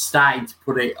I'm starting to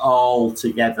put it all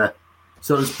together.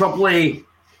 So there's probably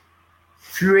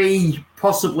 3,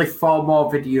 possibly 4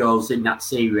 more videos in that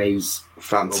series.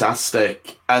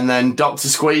 Fantastic. And then Dr.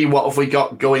 Squee, what have we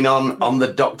got going on the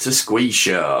Dr. Squee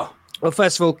show? Well,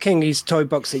 first of all, Kingy's Toy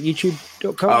Box at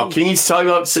youtube.com. Oh, Kingy's Toy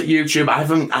Box at YouTube.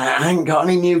 I ain't got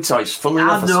any new toys. Funnily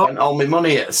enough, I spent all my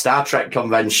money at a Star Trek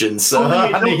convention, so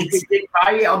you did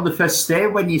buy it on the first day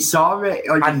when you saw it.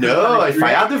 I know. If I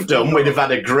had have done, we'd have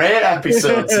had a great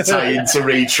episode to tie into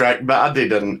Retrek, but I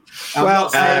didn't.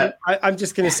 Well, I'm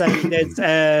just going to say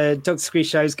that Dr. Squee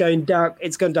show is going dark.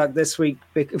 It's gone dark this week.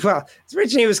 Well,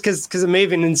 originally it was because of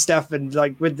moving and stuff, and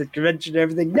like with the convention and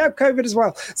everything. Now COVID as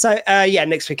well. So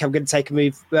next week I'm going to take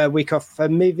a week off for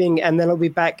moving, and then I'll be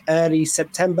back early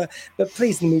September. But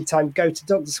please, in the meantime, go to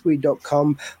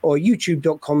drsquee.com or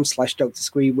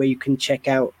youtube.com/drsquee, where you can check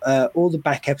out all the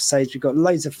back episodes. We've got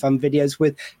loads of fun videos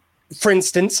with, for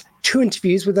instance, 2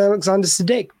 interviews with Alexander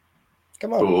Siddig.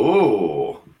 Come on.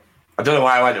 Oh, I don't know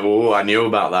why I went, oh, I knew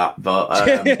about that, but...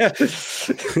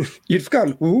 You've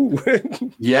gone, ooh.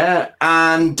 Yeah,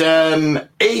 and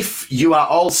if you are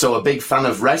also a big fan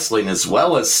of wrestling as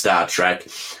well as Star Trek,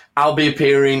 I'll be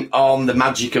appearing on the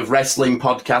Magic of Wrestling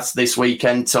podcast this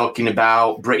weekend, talking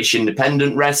about British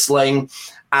independent wrestling.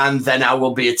 And then I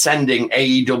will be attending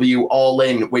AEW All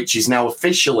In, which is now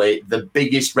officially the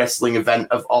biggest wrestling event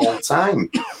of all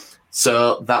time.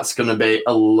 So that's going to be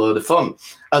a load of fun.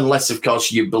 Unless, of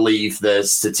course, you believe the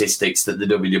statistics that the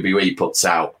WWE puts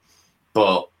out.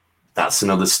 But that's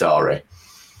another story.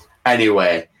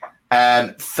 Anyway,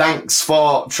 thanks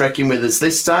for trekking with us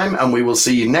this time, and we will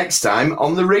see you next time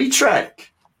on the Retrek.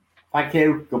 Thank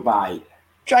you. Goodbye.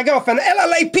 Drag off an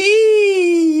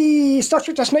LLAP! Star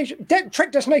Trek Destination.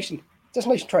 Trek Destination.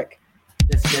 Destination Trek.